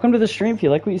Mark. Welcome to the stream. If you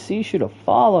like what you see, shoot a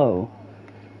follow.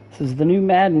 This is the new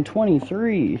Madden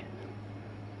 23.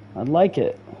 I like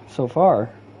it so far.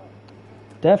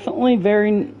 Definitely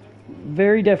very,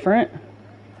 very different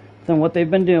than what they've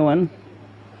been doing.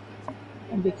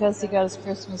 And because he got his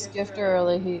Christmas gift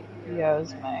early, he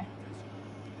owes me.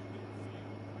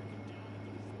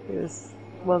 He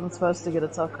wasn't supposed to get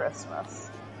it till Christmas.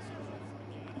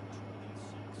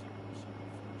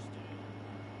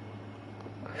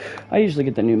 I usually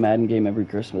get the new Madden game every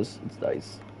Christmas. It's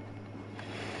nice.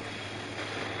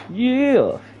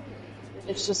 Yeah.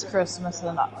 It's just Christmas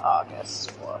and not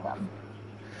August for him.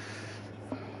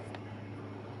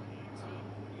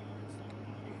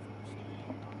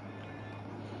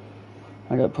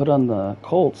 I got put on the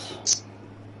Colts.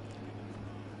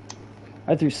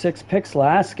 I threw 6 picks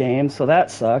last game, so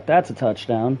that sucked. That's a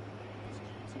touchdown.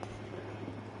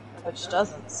 Which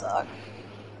doesn't suck.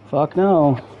 Fuck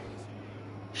no.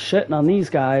 Shitting on these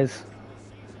guys.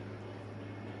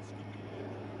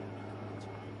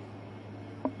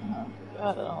 Oh,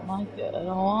 God, I don't like it. I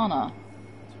don't wanna.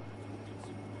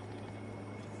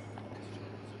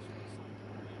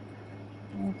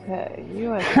 Okay, you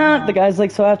The guy's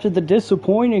like, so after the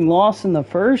disappointing loss in the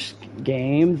first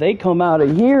game, they come out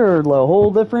of here a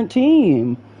whole different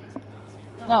team.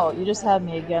 No, you just had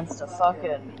me against a fucking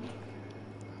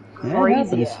Yeah, it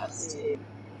crazy happens. ass team.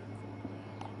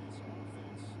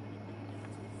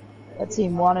 That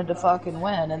team wanted to fucking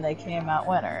win, and they came out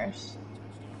winners.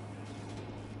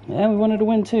 Yeah, we wanted to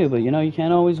win too, but you know, you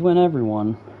can't always win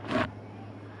everyone.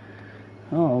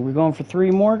 Oh, we're going for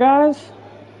 3 more guys?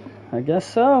 I guess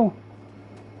so.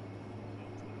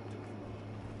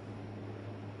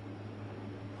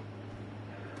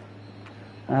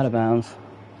 Out of bounds.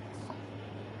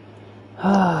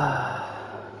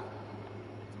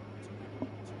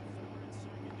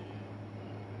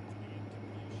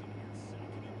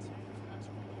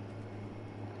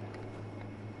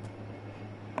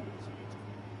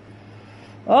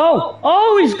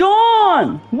 Oh, he's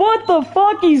gone! What the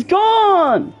fuck? He's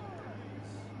gone!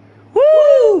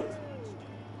 Woo!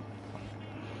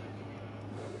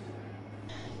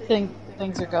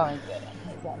 Things are going good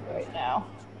on his end right now.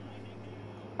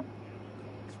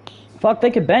 Fuck,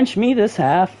 they could bench me this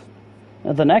half.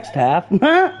 The next half.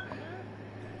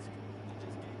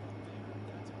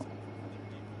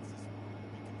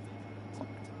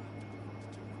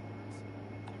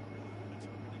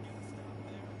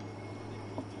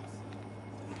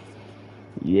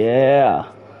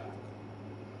 Yeah.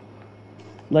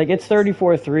 Like, it's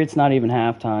 34-3. It's not even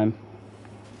halftime.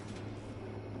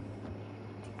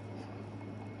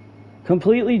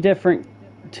 Completely different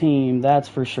team, that's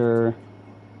for sure.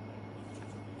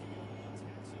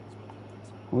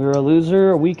 We were a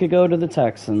loser a week ago to the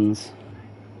Texans.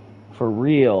 For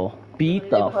real. Beat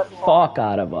the fuck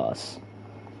out of us.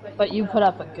 But you put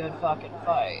up a good fucking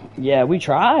fight. Yeah, we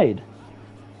tried.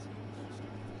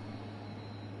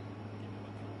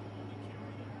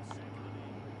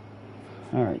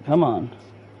 Alright, come on.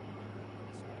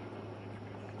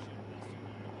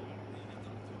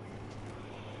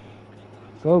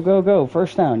 Go, go, go.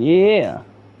 First down. Yeah.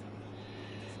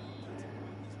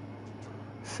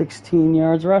 16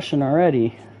 yards rushing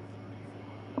already.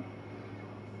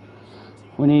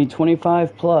 We need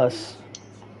 25 plus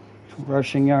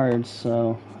rushing yards,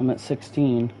 so I'm at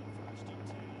 16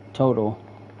 total.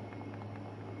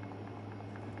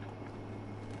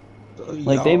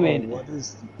 Like, they made... What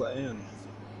is the plan?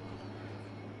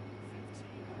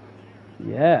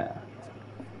 Yeah.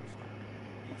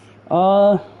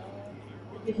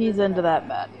 He's into that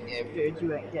Madden game, dude.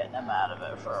 You ain't getting him out of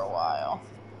it for a while.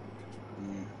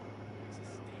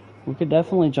 We could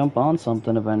definitely jump on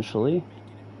something eventually.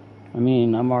 I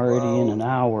mean, I'm already in an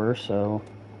hour, so...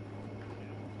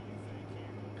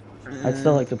 I'd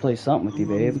still like to play something with you,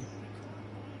 babe.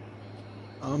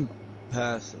 I'm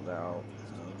passive out.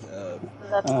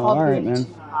 That's Oh, called alright, being man.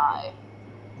 too high.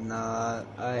 Nah,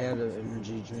 I had an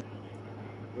energy drink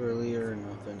earlier and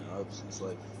I've been up since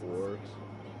like 4.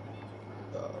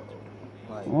 So,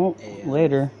 like, Well, AM.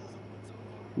 later.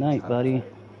 Night, buddy.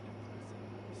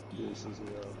 This is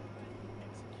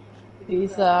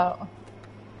Peace out.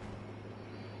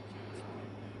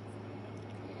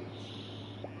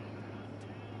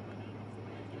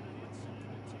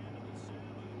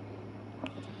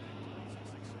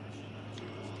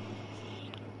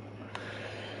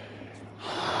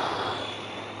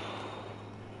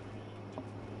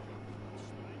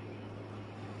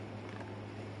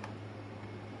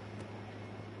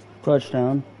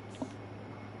 Touchdown.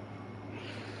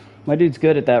 My dude's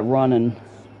good at that running.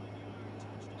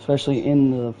 especially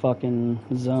in the fucking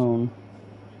zone.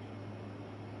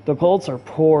 The Colts are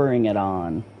pouring it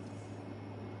on.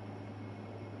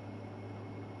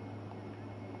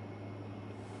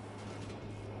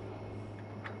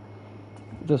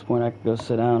 At this point, I could go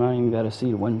sit down. I don't even got a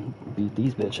seat when beat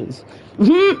these bitches.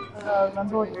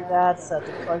 Remember what your dad said,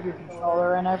 to plug your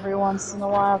controller in every once in a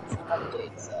while to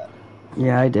updates it.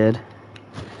 Yeah, I did.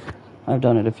 I've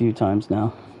done it a few times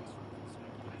now.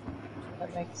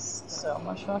 That makes so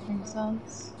much fucking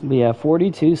sense. But yeah,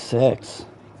 42-6.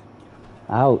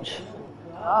 Ouch.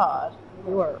 God,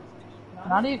 you are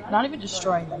not even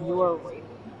destroying them. You are raping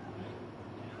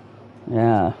them.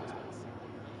 Yeah.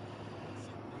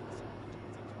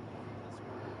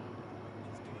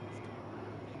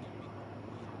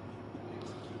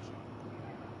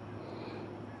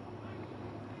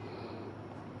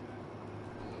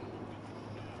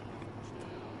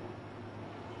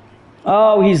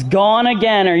 Oh, he's gone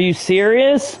again. Are you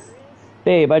serious?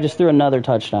 Babe, I just threw another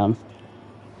touchdown.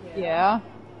 Yeah.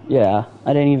 Yeah,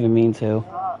 I didn't even mean to.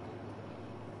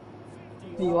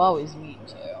 You always mean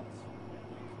to.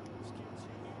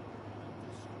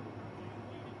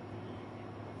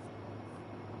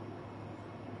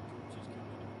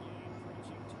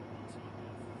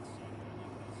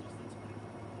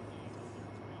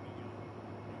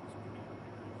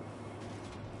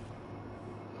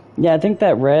 Yeah, I think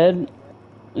that red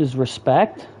is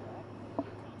respect.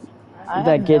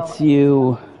 That gets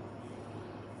you,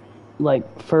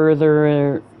 like,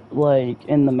 further, like,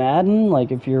 in the Madden,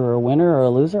 like, if you're a winner or a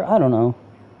loser. I don't know.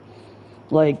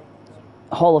 Like,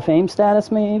 Hall of Fame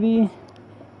status, maybe?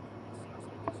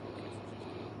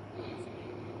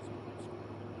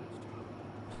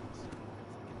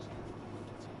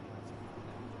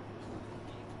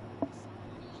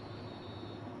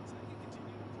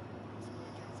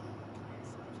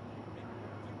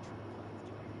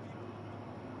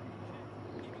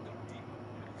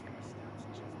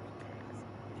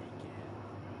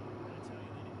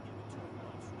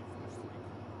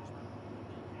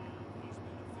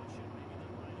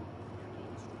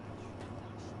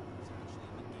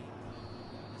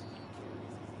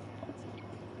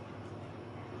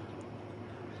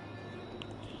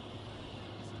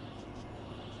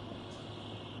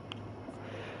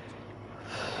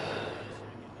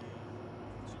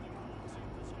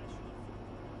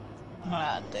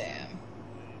 Ah, damn.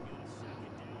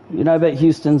 You know, I bet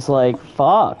Houston's like,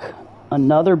 fuck,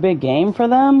 another big game for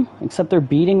them? Except they're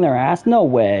beating their ass? No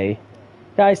way.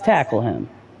 Guys, tackle him.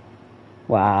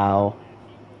 Wow.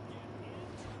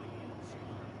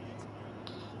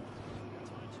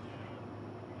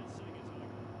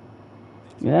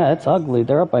 Yeah, it's ugly.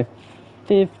 They're up by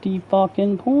 50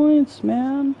 fucking points,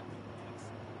 man.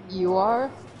 You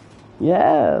are?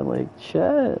 Yeah, like,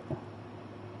 shit.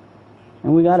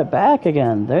 And we got it back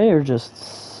again. They are just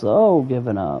so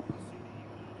giving up.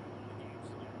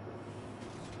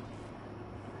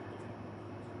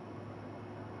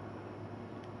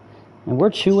 And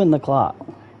we're chewing the clock.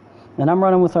 And I'm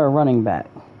running with our running back.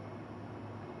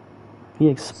 He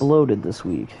exploded this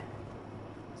week.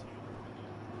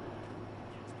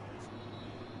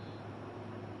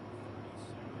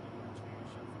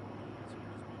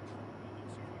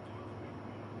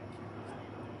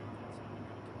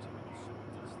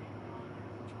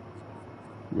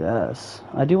 Yes.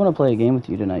 I do want to play a game with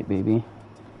you tonight, baby.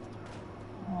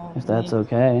 If that's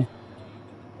okay.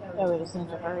 Yeah, we just need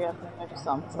to hurry up and fix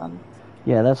something.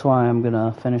 Yeah, that's why I'm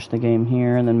gonna finish the game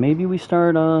here, and then maybe we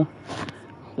start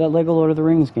that Lego Lord of the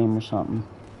Rings game or something.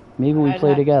 Maybe we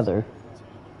play together.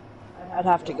 I'd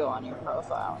have to go on your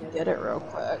profile and get it real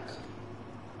quick.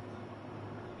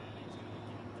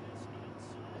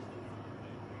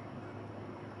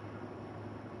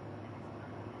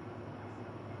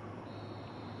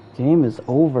 Game is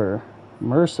over.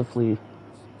 Mercifully.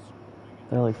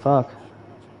 They're like, fuck.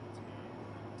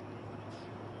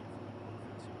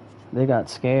 They got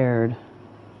scared.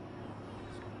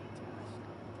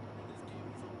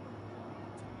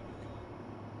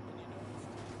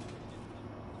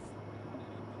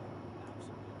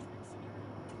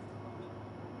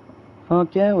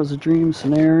 Fuck yeah, it was a dream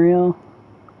scenario.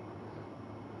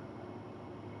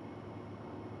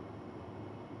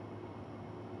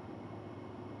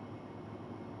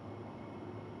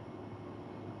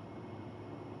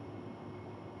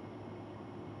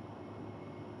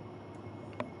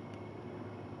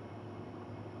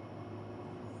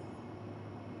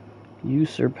 You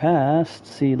surpassed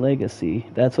see legacy.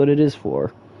 That's what it is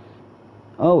for.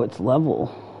 Oh, it's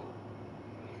level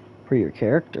for your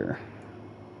character.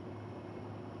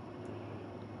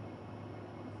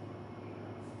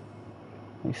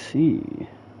 I see.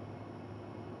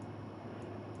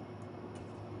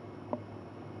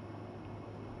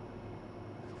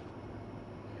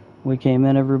 We came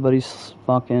in, everybody's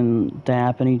fucking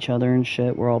dapping each other and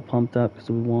shit. We're all pumped up because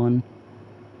we won.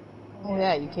 Oh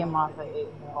yeah, you came off a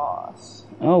loss.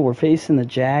 Oh, we're facing the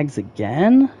Jags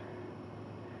again?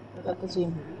 Is that the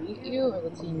team who beat you or the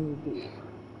team you beat?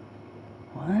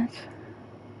 What?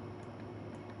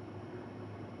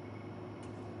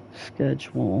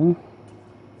 Schedule.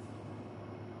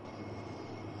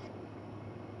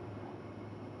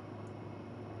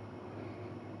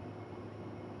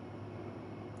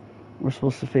 We're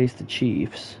supposed to face the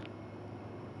Chiefs,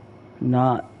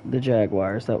 not the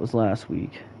Jaguars. That was last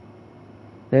week.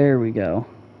 There we go.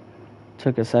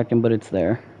 Took a second, but it's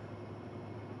there.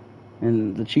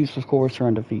 And the Chiefs, of course, are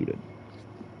undefeated.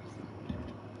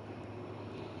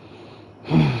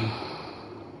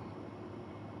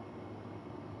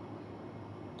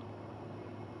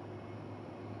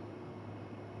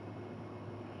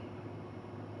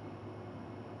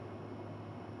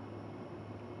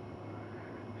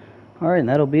 Alright, and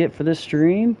that'll be it for this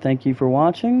stream. Thank you for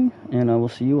watching, and I will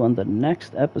see you on the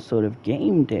next episode of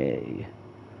Game Day.